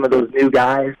in some of those new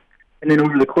guys. And then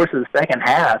over the course of the second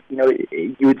half,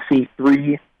 you would see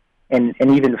 3 and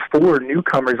even 4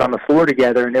 newcomers on the floor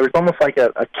together, and there was almost like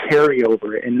a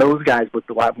carryover, and those guys looked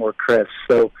a lot more crisp.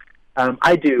 So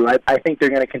I think they're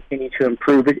going to continue to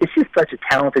improve. It's just such a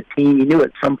talented team. You knew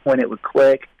at some point it would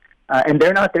click, and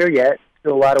they're not there yet.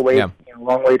 Still a lot of way, a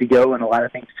long way to go, and a lot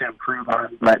of things to improve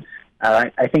on. But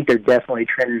I think they're definitely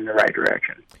trending in the right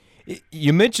direction.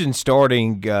 You mentioned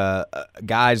starting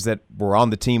guys that were on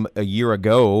the team a year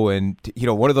ago, and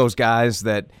one of those guys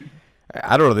that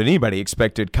I don't know that anybody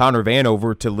expected, Connor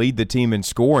Vanover, to lead the team in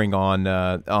scoring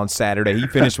on Saturday. He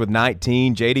finished with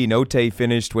 19. J.D. Notte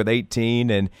finished with 18,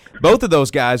 and both of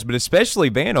those guys, but especially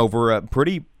Vanover, a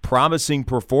pretty promising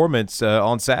performance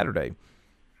on Saturday.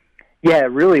 Yeah,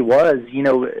 it really was.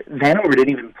 Vanover didn't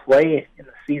even play in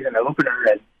the season opener,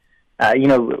 and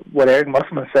what Eric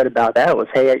Musselman said about that was,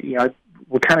 hey,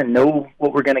 we kind of know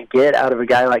what we're going to get out of a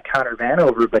guy like Connor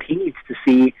Vanover, but he needs to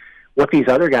see what these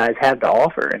other guys have to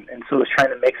offer. And so was trying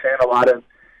to mix in a lot of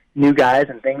new guys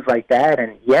and things like that.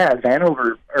 And,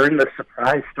 Vanover earned the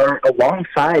surprise start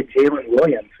alongside Jalen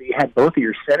Williams. So you had both of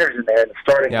your centers in there in the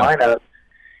starting lineup,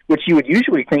 which you would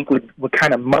usually think would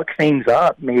kind of muck things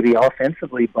up maybe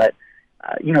offensively, but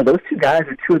those 2 guys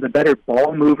are 2 of the better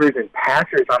ball movers and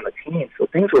passers on the team, so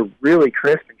things were really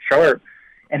crisp and sharp.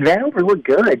 And Vanover looked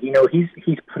good.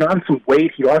 He's put on some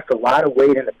weight. He lost a lot of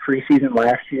weight in the preseason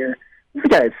last year. This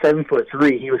guy is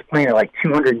 7'3". He was playing at like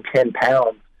 210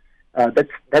 pounds.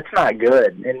 That's not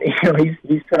good. And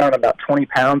he's put on about 20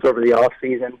 pounds over the off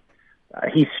season.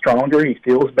 He's stronger. He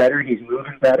feels better. He's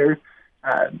moving better.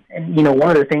 And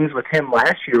one of the things with him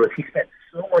last year was he spent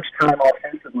so much time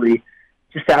offensively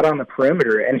just out on the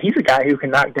perimeter, and he's a guy who can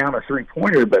knock down a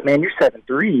three-pointer, but, man, you're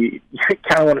 7'3". You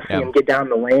kind of want to see him get down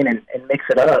the lane and mix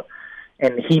it up.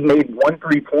 And he made 1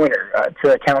 three-pointer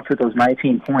to account for those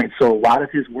 19 points. So a lot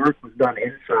of his work was done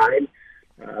inside,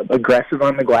 aggressive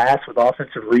on the glass with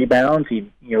offensive rebounds. He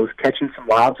was catching some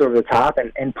lobs over the top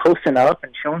and posting up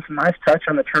and showing some nice touch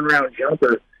on the turnaround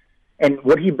jumper. And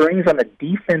what he brings on the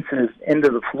defensive end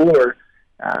of the floor,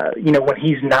 when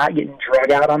he's not getting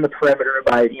drug out on the perimeter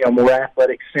by, more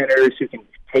athletic centers who can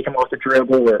take him off the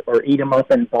dribble or eat him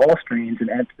up in ball screens, and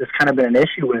that's kind of been an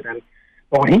issue with him.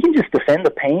 But when he can just defend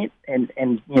the paint and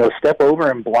step over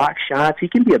and block shots, he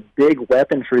can be a big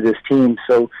weapon for this team.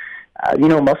 So,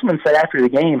 Musselman said after the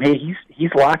game, hey,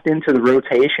 he's locked into the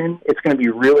rotation. It's going to be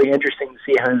really interesting to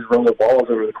see how his role evolves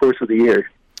over the course of the year.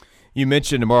 You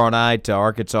mentioned tomorrow night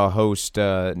Arkansas hosts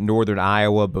Northern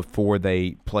Iowa before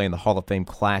they play in the Hall of Fame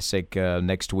Classic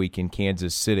next week in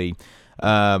Kansas City.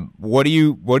 What do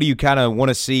you kind of want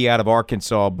to see out of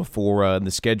Arkansas before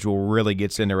the schedule really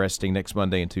gets interesting next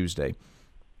Monday and Tuesday?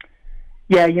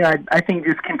 Yeah, I think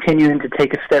just continuing to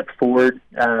take a step forward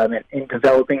in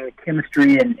developing the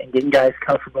chemistry and getting guys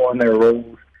comfortable in their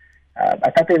roles.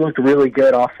 I thought they looked really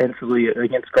good offensively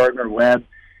against Gardner-Webb.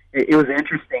 it was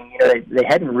interesting. They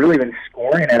hadn't really been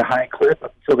scoring at a high clip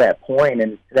up until that point,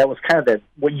 and that was kind of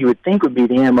what you would think would be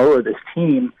the MO of this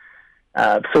team.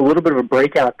 So a little bit of a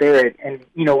breakout there. And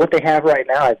what they have right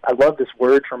now, I love this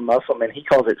word from Musselman. He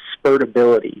calls it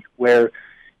spurtability, where,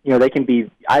 they can be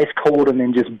ice cold and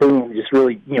then just boom, just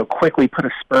really, quickly put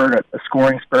a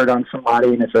scoring spurt on somebody,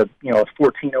 and it's a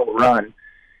 14-0 run.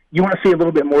 You want to see a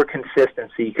little bit more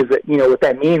consistency because, what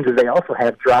that means is they also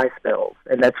have dry spells.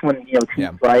 And that's when,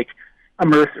 teams like a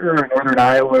Mercer or Northern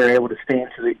Iowa are able to stay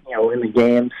into the, in the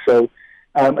games. So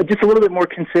just a little bit more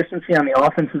consistency on the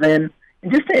offensive end.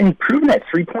 And just improving that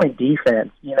three-point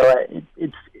defense,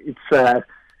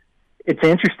 it's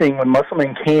interesting. When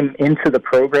Musselman came into the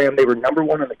program, they were number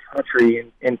one in the country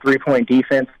in three-point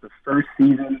defense the first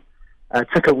season.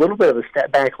 Took a little bit of a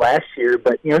step back last year,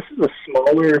 but this is a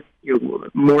smaller,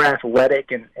 more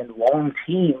athletic and long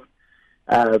team.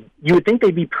 You would think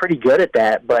they'd be pretty good at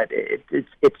that, but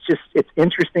it's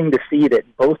interesting to see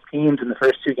that both teams in the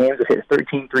first two games have hit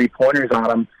 13 3-pointers on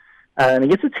them. And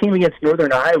against a team against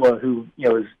Northern Iowa, who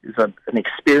is an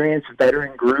experienced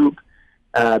veteran group,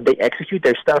 they execute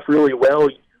their stuff really well.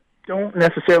 You don't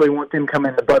necessarily want them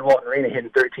coming to Bud Walton Arena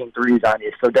hitting 13 threes on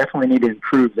you, so definitely need to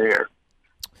improve there.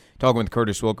 Talking with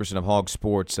Curtis Wilkerson of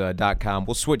hogsports.com.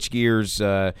 We'll switch gears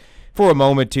for a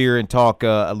moment here and talk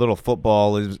a little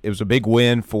football. It was a big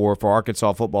win for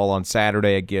Arkansas football on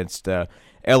Saturday against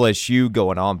LSU,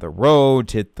 going on the road,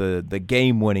 hit the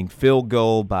game-winning field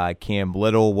goal by Cam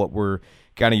Little. What were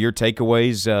kind of your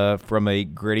takeaways from a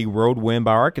gritty road win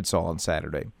by Arkansas on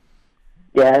Saturday?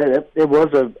 Yeah, it was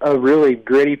a really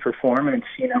gritty performance.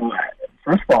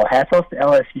 First of all, hats off to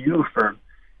LSU for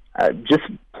just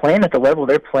playing at the level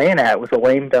they're playing at with a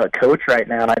lame duck coach right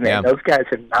now. I mean, those guys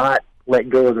have not let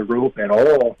go of the rope at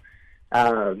all.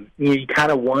 You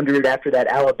kind of wondered after that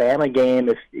Alabama game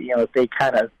if they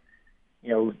kind of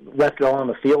left it all on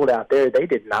the field out there. They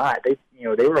did not. They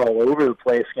were all over the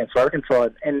place against Arkansas,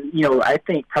 and I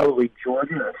think probably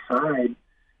Georgia aside,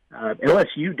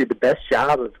 LSU did the best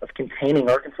job of containing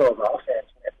Arkansas's offense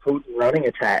and potent running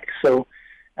attacks. So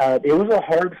it was a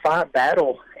hard-fought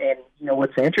battle, and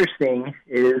what's interesting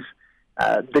is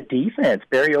the defense.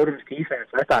 Barry Odom's defense,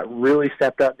 I thought, really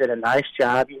stepped up, did a nice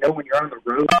job. When you're on the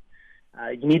road,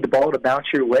 you need the ball to bounce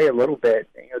your way a little bit.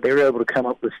 They were able to come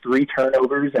up with 3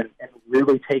 turnovers and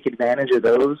really take advantage of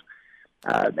those.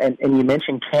 And you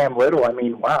mentioned Cam Little. I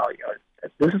mean, wow,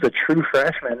 this is a true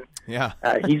freshman. Yeah,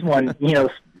 he's won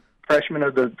freshman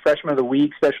of the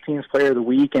week, special teams player of the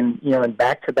week, and in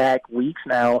back-to-back weeks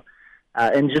now,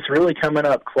 and just really coming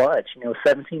up clutch.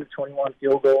 17 of 21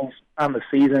 field goals on the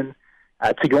season.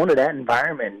 To go into that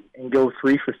environment and go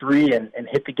 3 for 3 and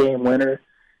hit the game winner.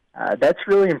 That's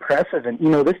really impressive. And,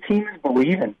 this team is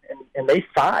believing, and they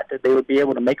thought that they would be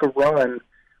able to make a run,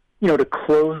 to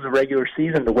close the regular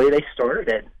season the way they started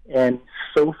it. And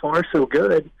so far, so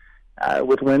good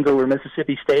with wins over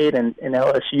Mississippi State and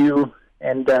LSU.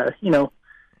 And,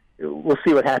 we'll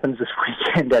see what happens this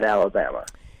weekend at Alabama.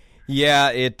 Yeah,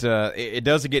 it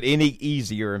doesn't get any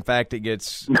easier. In fact, it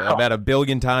gets about 1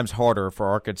 billion times harder for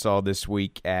Arkansas this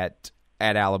week at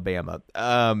Alabama.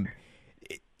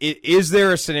 Is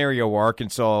there a scenario where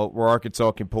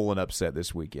Arkansas can pull an upset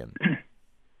this weekend?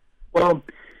 Well,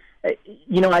 I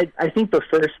think the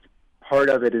first part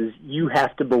of it is you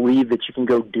have to believe that you can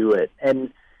go do it,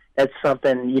 and that's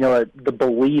something. The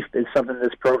belief is something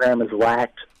this program has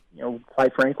lacked.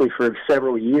 Quite frankly, for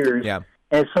several years. Yeah.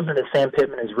 And it's something that Sam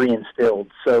Pittman has reinstilled.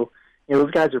 So,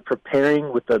 those guys are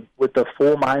preparing with the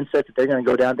full mindset that they're going to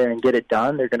go down there and get it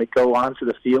done. They're going to go onto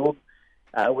the field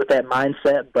with that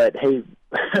mindset. But, hey,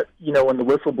 when the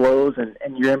whistle blows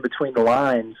and you're in between the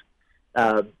lines,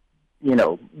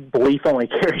 belief only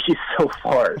carries you so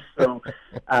far. So,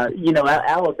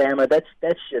 Alabama, that's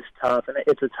just tough. And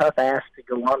it's a tough ask to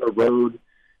go on the road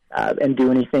and do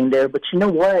anything there. But you know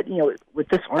what? With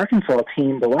this Arkansas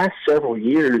team, the last several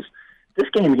years, this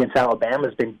game against Alabama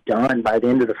has been done by the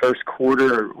end of the first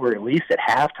quarter or at least at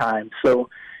halftime. So,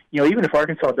 even if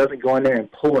Arkansas doesn't go in there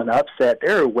and pull an upset,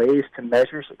 there are ways to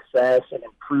measure success and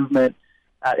improvement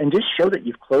and just show that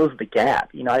you've closed the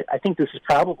gap. I think this is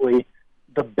probably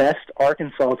the best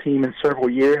Arkansas team in several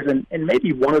years and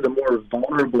maybe one of the more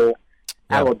vulnerable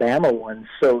Alabama ones.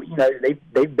 So,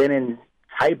 they've been in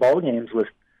tight ball games with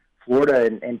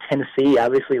Florida and Tennessee,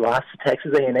 obviously lost to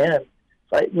Texas A&M.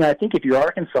 But, I think if you're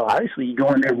Arkansas, obviously you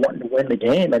go in there wanting to win the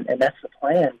game, and that's the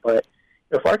plan. But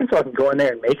if Arkansas can go in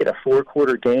there and make it a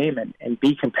 4-quarter game and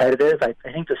be competitive, I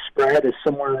think the spread is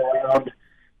somewhere around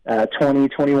 20,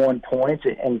 21 points,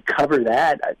 and cover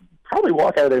that, I'd probably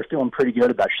walk out of there feeling pretty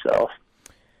good about yourself.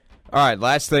 All right,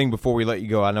 last thing before we let you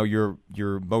go. I know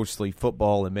you're mostly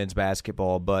football and men's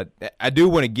basketball, but I do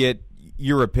want to get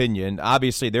your opinion.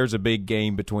 Obviously, there's a big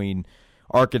game between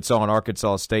Arkansas and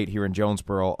Arkansas State here in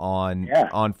Jonesboro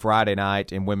on Friday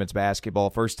night in women's basketball.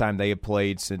 First time they have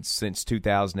played since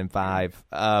 2005.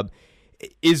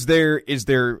 Is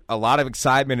there a lot of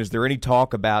excitement? Is there any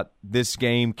talk about this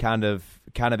game kind of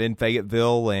in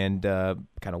Fayetteville and kind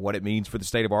of what it means for the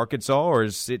state of Arkansas, or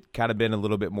has it kind of been a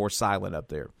little bit more silent up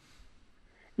there?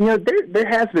 There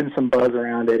has been some buzz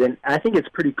around it, and I think it's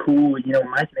pretty cool.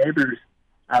 Mike Neighbors,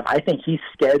 I think he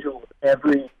scheduled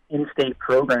every in-state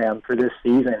program for this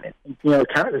season. And,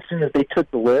 kind of as soon as they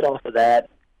took the lid off of that,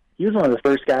 he was one of the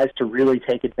first guys to really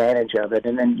take advantage of it.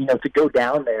 And then, to go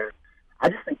down there, I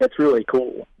just think that's really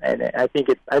cool, and I think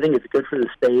it's good for the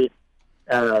state.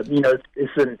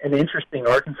 It's an interesting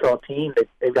Arkansas team.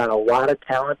 They've got a lot of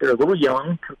talent. They're a little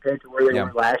young compared to where they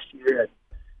were last year.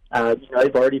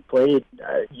 They've already played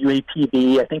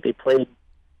UAPB. I think they played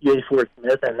UA Fort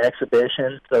Smith at an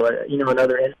exhibition. So,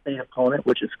 another in-state opponent,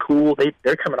 which is cool.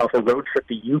 They're coming off a road trip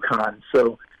to UConn,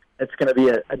 so it's going to be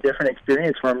a different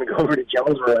experience for them to go over to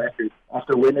Jonesboro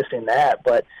after witnessing that.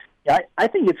 But yeah, I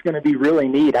think it's going to be really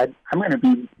neat. I'm going to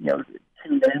be,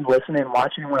 tuned in, listening,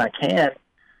 watching when I can.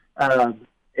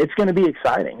 It's going to be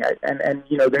exciting. And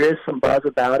there is some buzz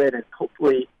about it, and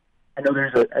hopefully, I know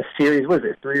there's a series,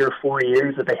 3 or 4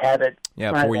 years that they haven't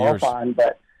signed off on,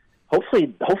 but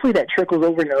hopefully that trickles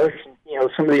over to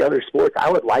some of the other sports.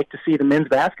 I would like to see the men's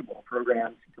basketball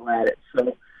programs go at it.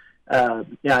 So, I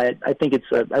think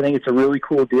it's a really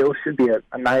cool deal. It should be a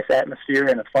nice atmosphere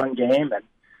and a fun game, and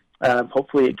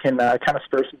hopefully it can kind of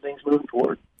spur some things moving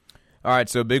forward. All right,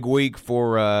 so big week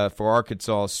for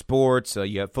Arkansas sports.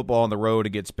 You have football on the road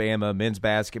against Bama, men's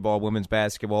basketball, women's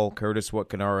basketball. Curtis, what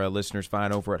can our listeners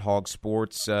find over at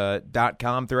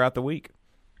hogsports.com throughout the week?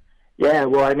 Yeah,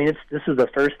 well, this is the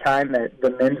first time that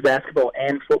the men's basketball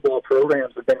and football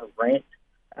programs have been ranked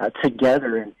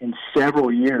together in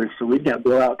several years. So we've got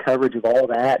blowout coverage of all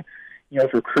that.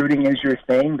 If recruiting is your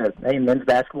thing, but men's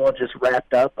basketball just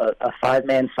wrapped up a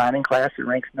 5-man signing class that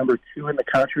ranks number 2 in the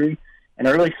country. And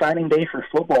early signing day for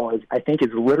football is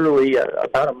literally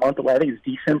about a month away. I think it's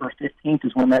December 15th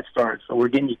is when that starts. So we're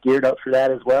getting you geared up for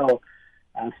that as well.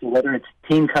 So whether it's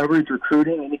team coverage,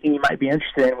 recruiting, anything you might be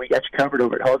interested in, we got you covered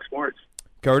over at Hawg Sports.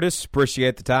 Curtis,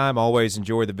 appreciate the time. Always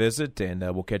enjoy the visit, and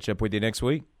we'll catch up with you next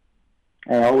week.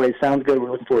 Always. Sounds good.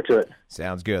 We're looking forward to it.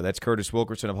 Sounds good. That's Curtis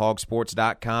Wilkerson of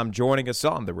hogsports.com joining us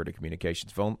on the Ritter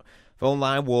Communications phone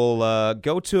line. We'll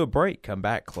go to a break, come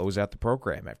back, close out the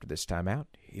program after this timeout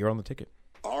here on The Ticket.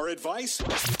 Our advice?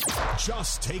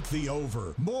 Just take the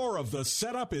over. More of the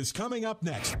setup is coming up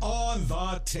next on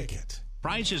The Ticket.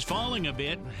 Price is falling a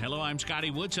bit. Hello, I'm Scotty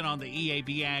Woodson on the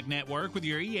EAB Ag Network with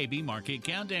your EAB Market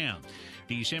Countdown.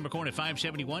 December corn at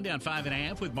 $5.71 down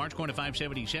 5.5, with March corn at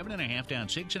 $5.77.5 down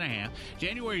 6.5.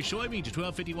 January soybeans at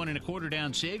 $12.51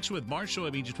 down 6, with March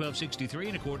soybeans at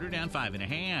 $12.63 down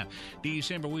 5.5.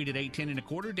 December wheat at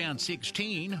 $8.10 down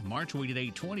 16. March wheat at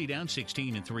 $8.20 down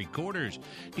 16 3/4.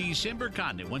 December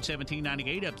cotton at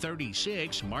 $117.98 up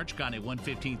 36. March cotton at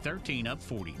 $115.13 up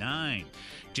 49.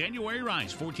 January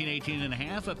rice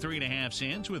 $14.18.5 up 3.5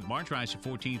 cents, with March rice at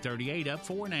 $14.38 up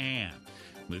 4.5.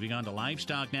 Moving on to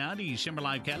livestock now. December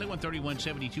live cattle at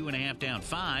 $131.72.5 down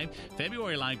 5.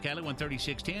 February live cattle at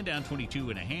 $136.10 down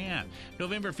 22.5.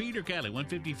 November feeder cattle at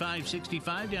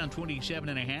 $155.65 down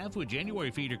 27.5, with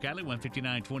January feeder cattle at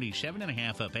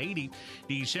 $159.27.5 up 80.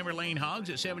 December lane hogs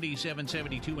at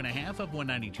 $77.72.5 up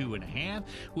 192.5,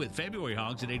 with February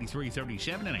hogs at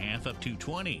 $83.37.5 up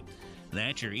 220.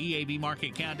 That's your EAB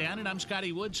Market Countdown, and I'm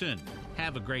Scotty Woodson.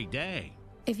 Have a great day.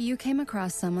 If you came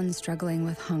across someone struggling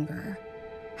with hunger,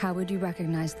 how would you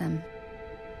recognize them?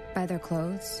 By their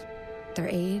clothes, their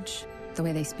age, the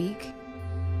way they speak?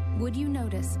 Would you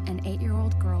notice an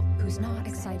 8-year-old girl who's not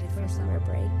excited for summer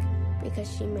break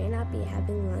because she may not be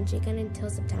having lunch again until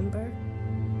September?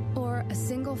 Or a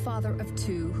single father of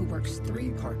 2 who works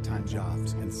 3 part-time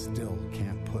jobs and still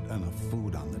can't put enough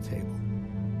food on the table?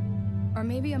 Or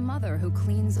maybe a mother who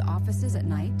cleans offices at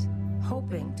night,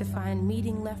 hoping to find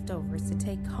meeting leftovers to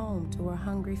take home to her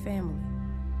hungry family.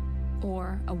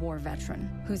 Or a war veteran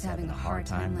who's having a hard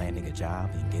time landing a job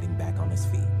and getting back on his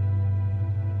feet.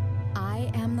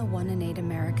 I am the 1 in 8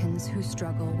 Americans who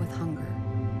struggle with hunger.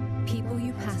 People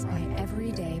you pass by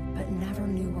every day but never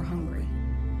knew were hungry.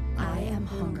 I am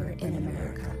hunger in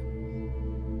America.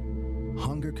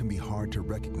 Hunger can be hard to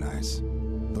recognize.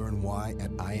 Learn why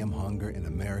at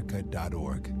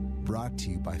IamHungerInAmerica.org. Brought to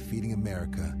you by Feeding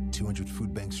America, 200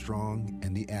 Food Bank Strong,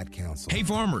 and the Ad Council. Hey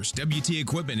farmers, WT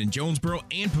Equipment in Jonesboro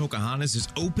and Pocahontas is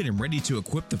open and ready to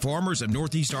equip the farmers of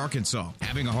Northeast Arkansas.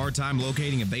 Having a hard time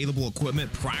locating available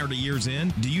equipment prior to year's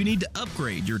end? Do you need to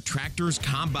upgrade your tractors,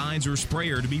 combines, or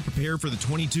sprayer to be prepared for the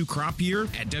 22 crop year?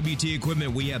 At WT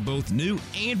Equipment, we have both new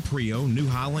and pre-owned New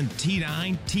Holland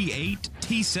T9, T8,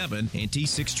 T7, and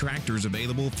T6 tractors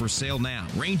available for sale now,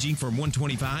 ranging from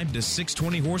 125 to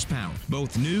 620 horsepower.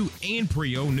 Both new and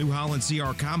pre-owned New Holland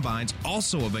CR combines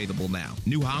also available now.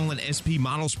 New Holland SP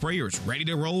model sprayers ready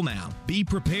to roll now. Be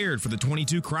prepared for the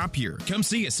 22 crop year. Come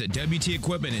see us at WT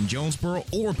Equipment in Jonesboro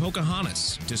or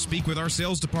Pocahontas. To speak with our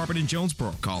sales department in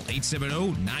Jonesboro, call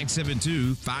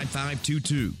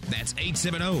 870-972-5522. That's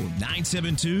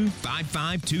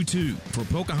 870-972-5522. For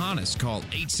Pocahontas, call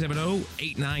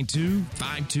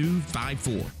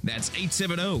 870-892-5254. That's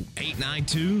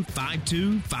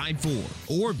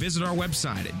 870-892-5254. Or visit our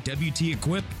website at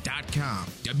WTEquip.com.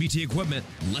 WT Equipment,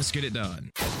 let's get it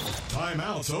done.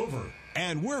 Timeout's over,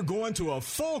 and we're going to a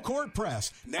full court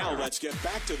press. Now let's get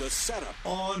back to the setup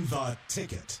on The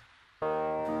Ticket.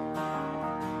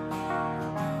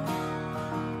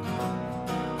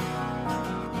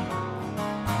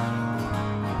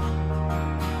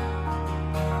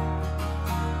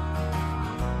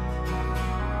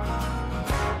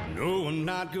 No, I'm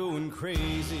not going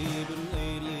crazy, but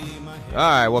lately my head. All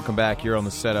right, welcome back here on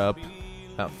the setup.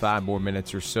 About 5 more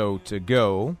minutes or so to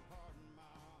go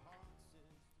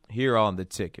here on The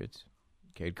Ticket.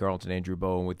 Cade Carlton, Andrew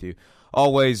Bowen with you.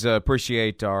 Always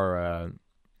appreciate our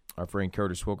friend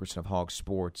Curtis Wilkerson of Hawg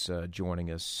Sports joining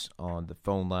us on the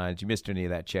phone lines. If you missed any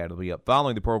of that chat, it'll be up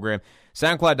following the program.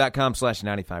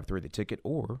 SoundCloud.com/953 The Ticket,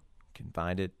 or you can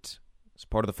find it as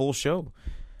part of the full show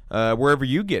wherever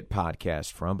you get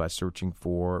podcasts from by searching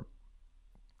for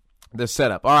The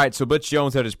Setup. All right, so Butch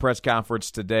Jones had his press conference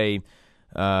today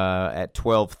at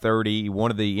 12:30.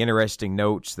 One of the interesting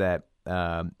notes that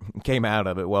came out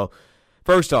of it, well,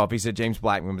 first off, he said James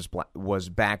Blackman was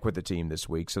back with the team this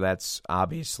week, so that's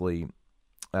obviously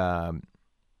good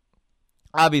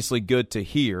to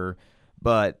hear.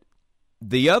 But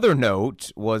the other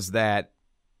note was that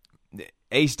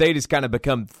A-State has kind of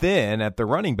become thin at the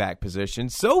running back position,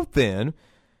 so thin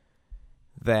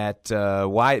that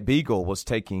Wyatt Beagle was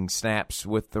taking snaps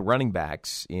with the running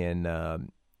backs in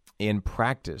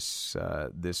practice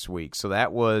this week. So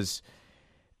that was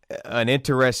an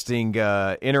interesting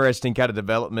kind of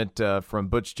development from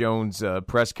Butch Jones'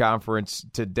 press conference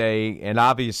today, and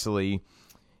obviously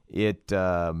it's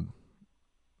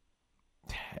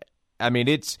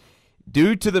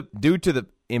due to the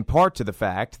in part to the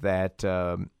fact that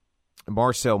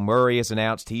Marcel Murray has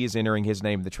announced he is entering his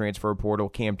name in the transfer portal.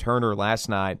 Cam Turner last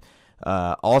night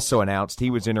also announced he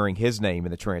was entering his name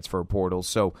in the transfer portal.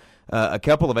 So a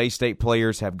couple of A-State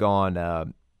players have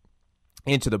gone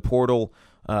into the portal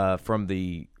from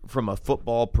a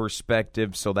football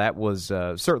perspective. So that was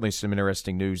certainly some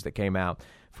interesting news that came out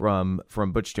from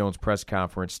Butch Jones' press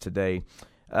conference today.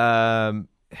 Let's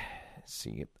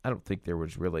see, I don't think there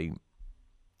was really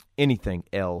anything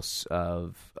else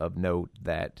of note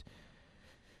that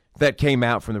came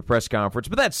out from the press conference,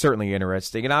 but that's certainly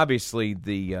interesting. And obviously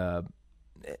the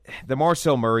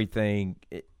Marcel Murray thing,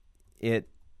 I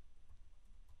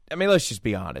mean, let's just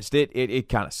be honest. It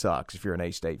kind of sucks if you're an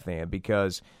A-State fan,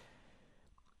 because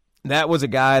that was a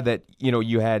guy that,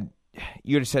 you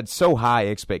just had so high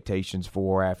expectations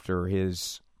for after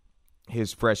his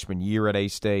freshman year at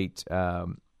A-State.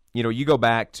 You go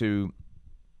back to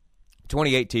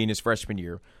 2018, his freshman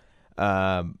year,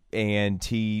 and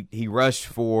he rushed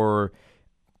for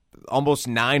almost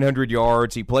 900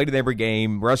 yards. He played in every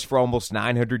game, rushed for almost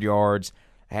 900 yards,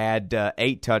 had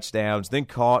 8 touchdowns, then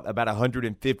caught about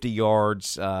 150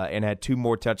 yards and had 2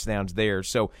 more touchdowns there.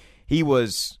 So he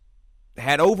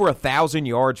had over 1,000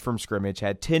 yards from scrimmage,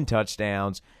 had 10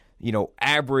 touchdowns,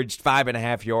 averaged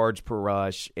 5.5 yards per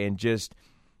rush, and just,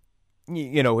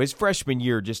 his freshman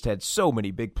year just had so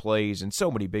many big plays and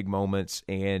so many big moments,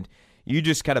 and you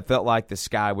just kind of felt like the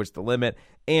sky was the limit.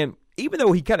 And even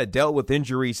though he kind of dealt with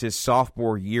injuries his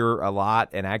sophomore year a lot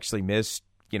and actually missed,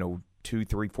 2,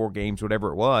 3, 4 games,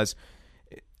 whatever it was,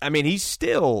 I mean, he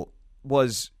still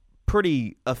was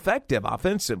pretty effective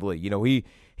offensively.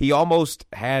 He almost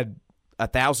had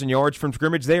 1,000 yards from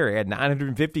scrimmage there. He had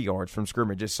 950 yards from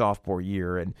scrimmage his sophomore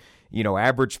year and,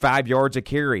 averaged 5 yards a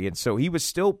carry. And so he was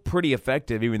still pretty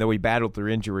effective, even though he battled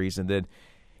through injuries. And then,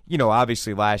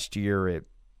 obviously last year,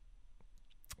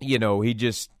 he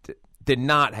just did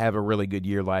not have a really good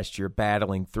year last year,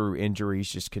 battling through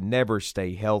injuries, just could never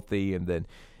stay healthy. And then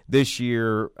this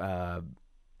year,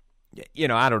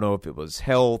 I don't know if it was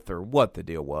health or what the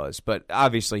deal was, but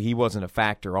obviously he wasn't a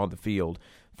factor on the field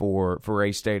for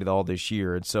A-State at all this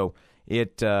year. And so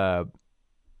it I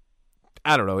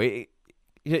don't know.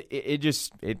 It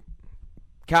just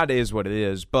kind of is what it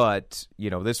is. But,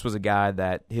 this was a guy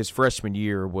that his freshman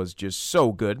year was just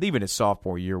so good. Even his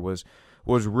sophomore year was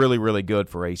really, really good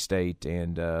for A-State.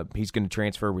 And he's going to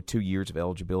transfer with 2 years of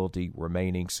eligibility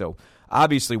remaining. So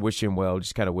obviously wish him well.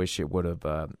 Just kind of wish it would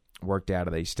have worked out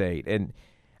at A-State. And,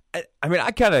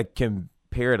 I kind of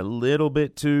compare it a little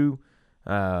bit to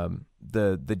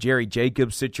the Jerry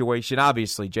Jacobs situation.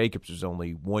 Obviously, Jacobs was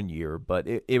only 1 year, but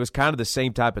it was kind of the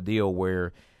same type of deal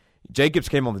where Jacobs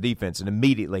came on the defense and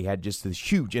immediately had just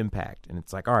this huge impact. And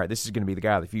it's like, all right, this is going to be the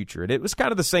guy of the future. And it was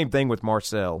kind of the same thing with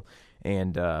Marcel.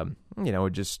 And,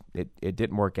 it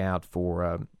didn't work out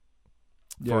for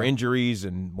injuries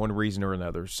and one reason or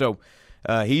another. So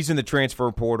he's in the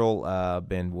transfer portal,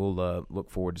 and we'll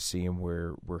look forward to seeing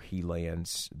where he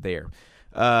lands there.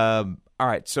 All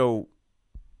right, so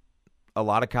a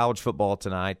lot of college football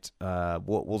tonight.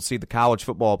 We'll see the college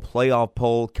football playoff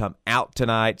poll come out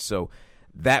tonight, so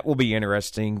that will be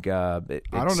interesting. I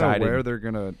don't know where they're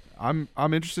gonna. I'm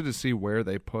interested to see where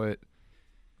they put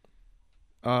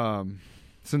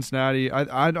Cincinnati.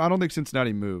 I don't think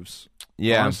Cincinnati moves.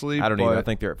 Yeah, honestly, I don't either. I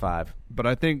think they're at 5. But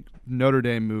I think Notre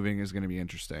Dame moving is going to be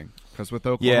interesting because with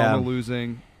Oklahoma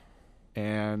losing,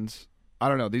 and I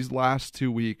don't know, these last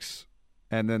 2 weeks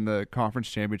and then the conference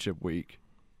championship week,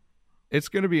 it's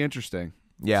going to be interesting.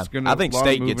 Yeah, I think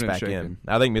State gets back in.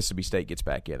 I think Mississippi State gets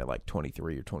back in at like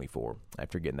 23 or 24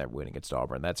 after getting that win against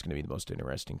Auburn. That's going to be the most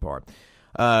interesting part.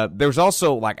 There's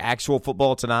also like actual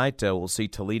football tonight. We'll see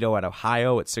Toledo at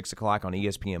Ohio at 6 o'clock on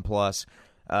ESPN+.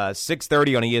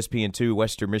 6:30 on ESPN2,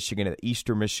 Western Michigan at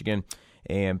Eastern Michigan,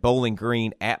 and Bowling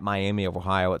Green at Miami of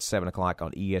Ohio at 7 o'clock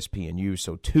on ESPNU.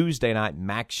 So Tuesday night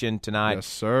Maction tonight. Yes,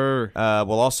 sir.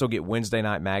 We'll also get Wednesday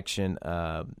night Maction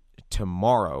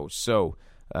tomorrow. So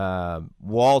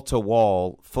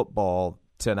wall-to-wall football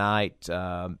tonight.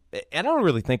 I don't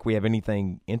really think we have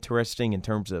anything interesting in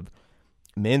terms of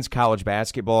men's college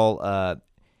basketball.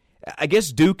 I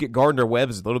guess Duke at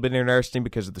Gardner-Webb is a little bit interesting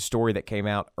because of the story that came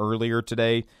out earlier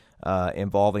today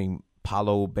involving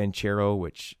Paolo Banchero,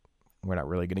 which we're not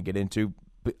really going to get into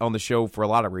on the show for a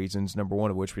lot of reasons, number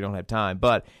one of which we don't have time.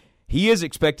 But he is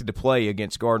expected to play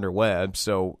against Gardner-Webb,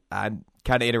 so I'm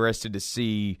kind of interested to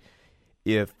see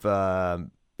if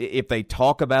they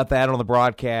talk about that on the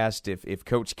broadcast, if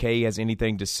Coach K has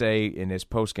anything to say in his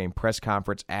post-game press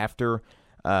conference after.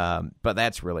 But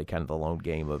that's really kind of the lone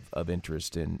game of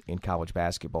interest in college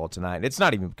basketball tonight. And it's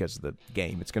not even because of the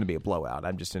game. It's going to be a blowout.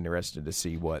 I'm just interested to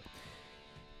see what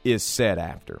is said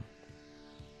after.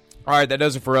 All right, that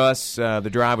does it for us. The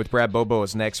Drive with Brad Bobo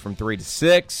is next from 3 to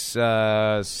 6.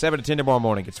 7 to 10 tomorrow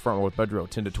morning. It's Front Row with Bud Drill.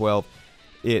 10 to 12.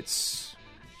 It's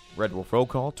Red Wolf Roll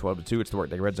Call. 12 to 2. It's the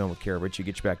Workday Red Zone with Kara Ritchie.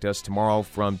 Get you back to us tomorrow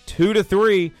from 2 to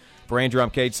 3. For Andrew,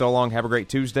 I'm Cade. So long. Have a great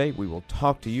Tuesday. We will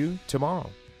talk to you tomorrow.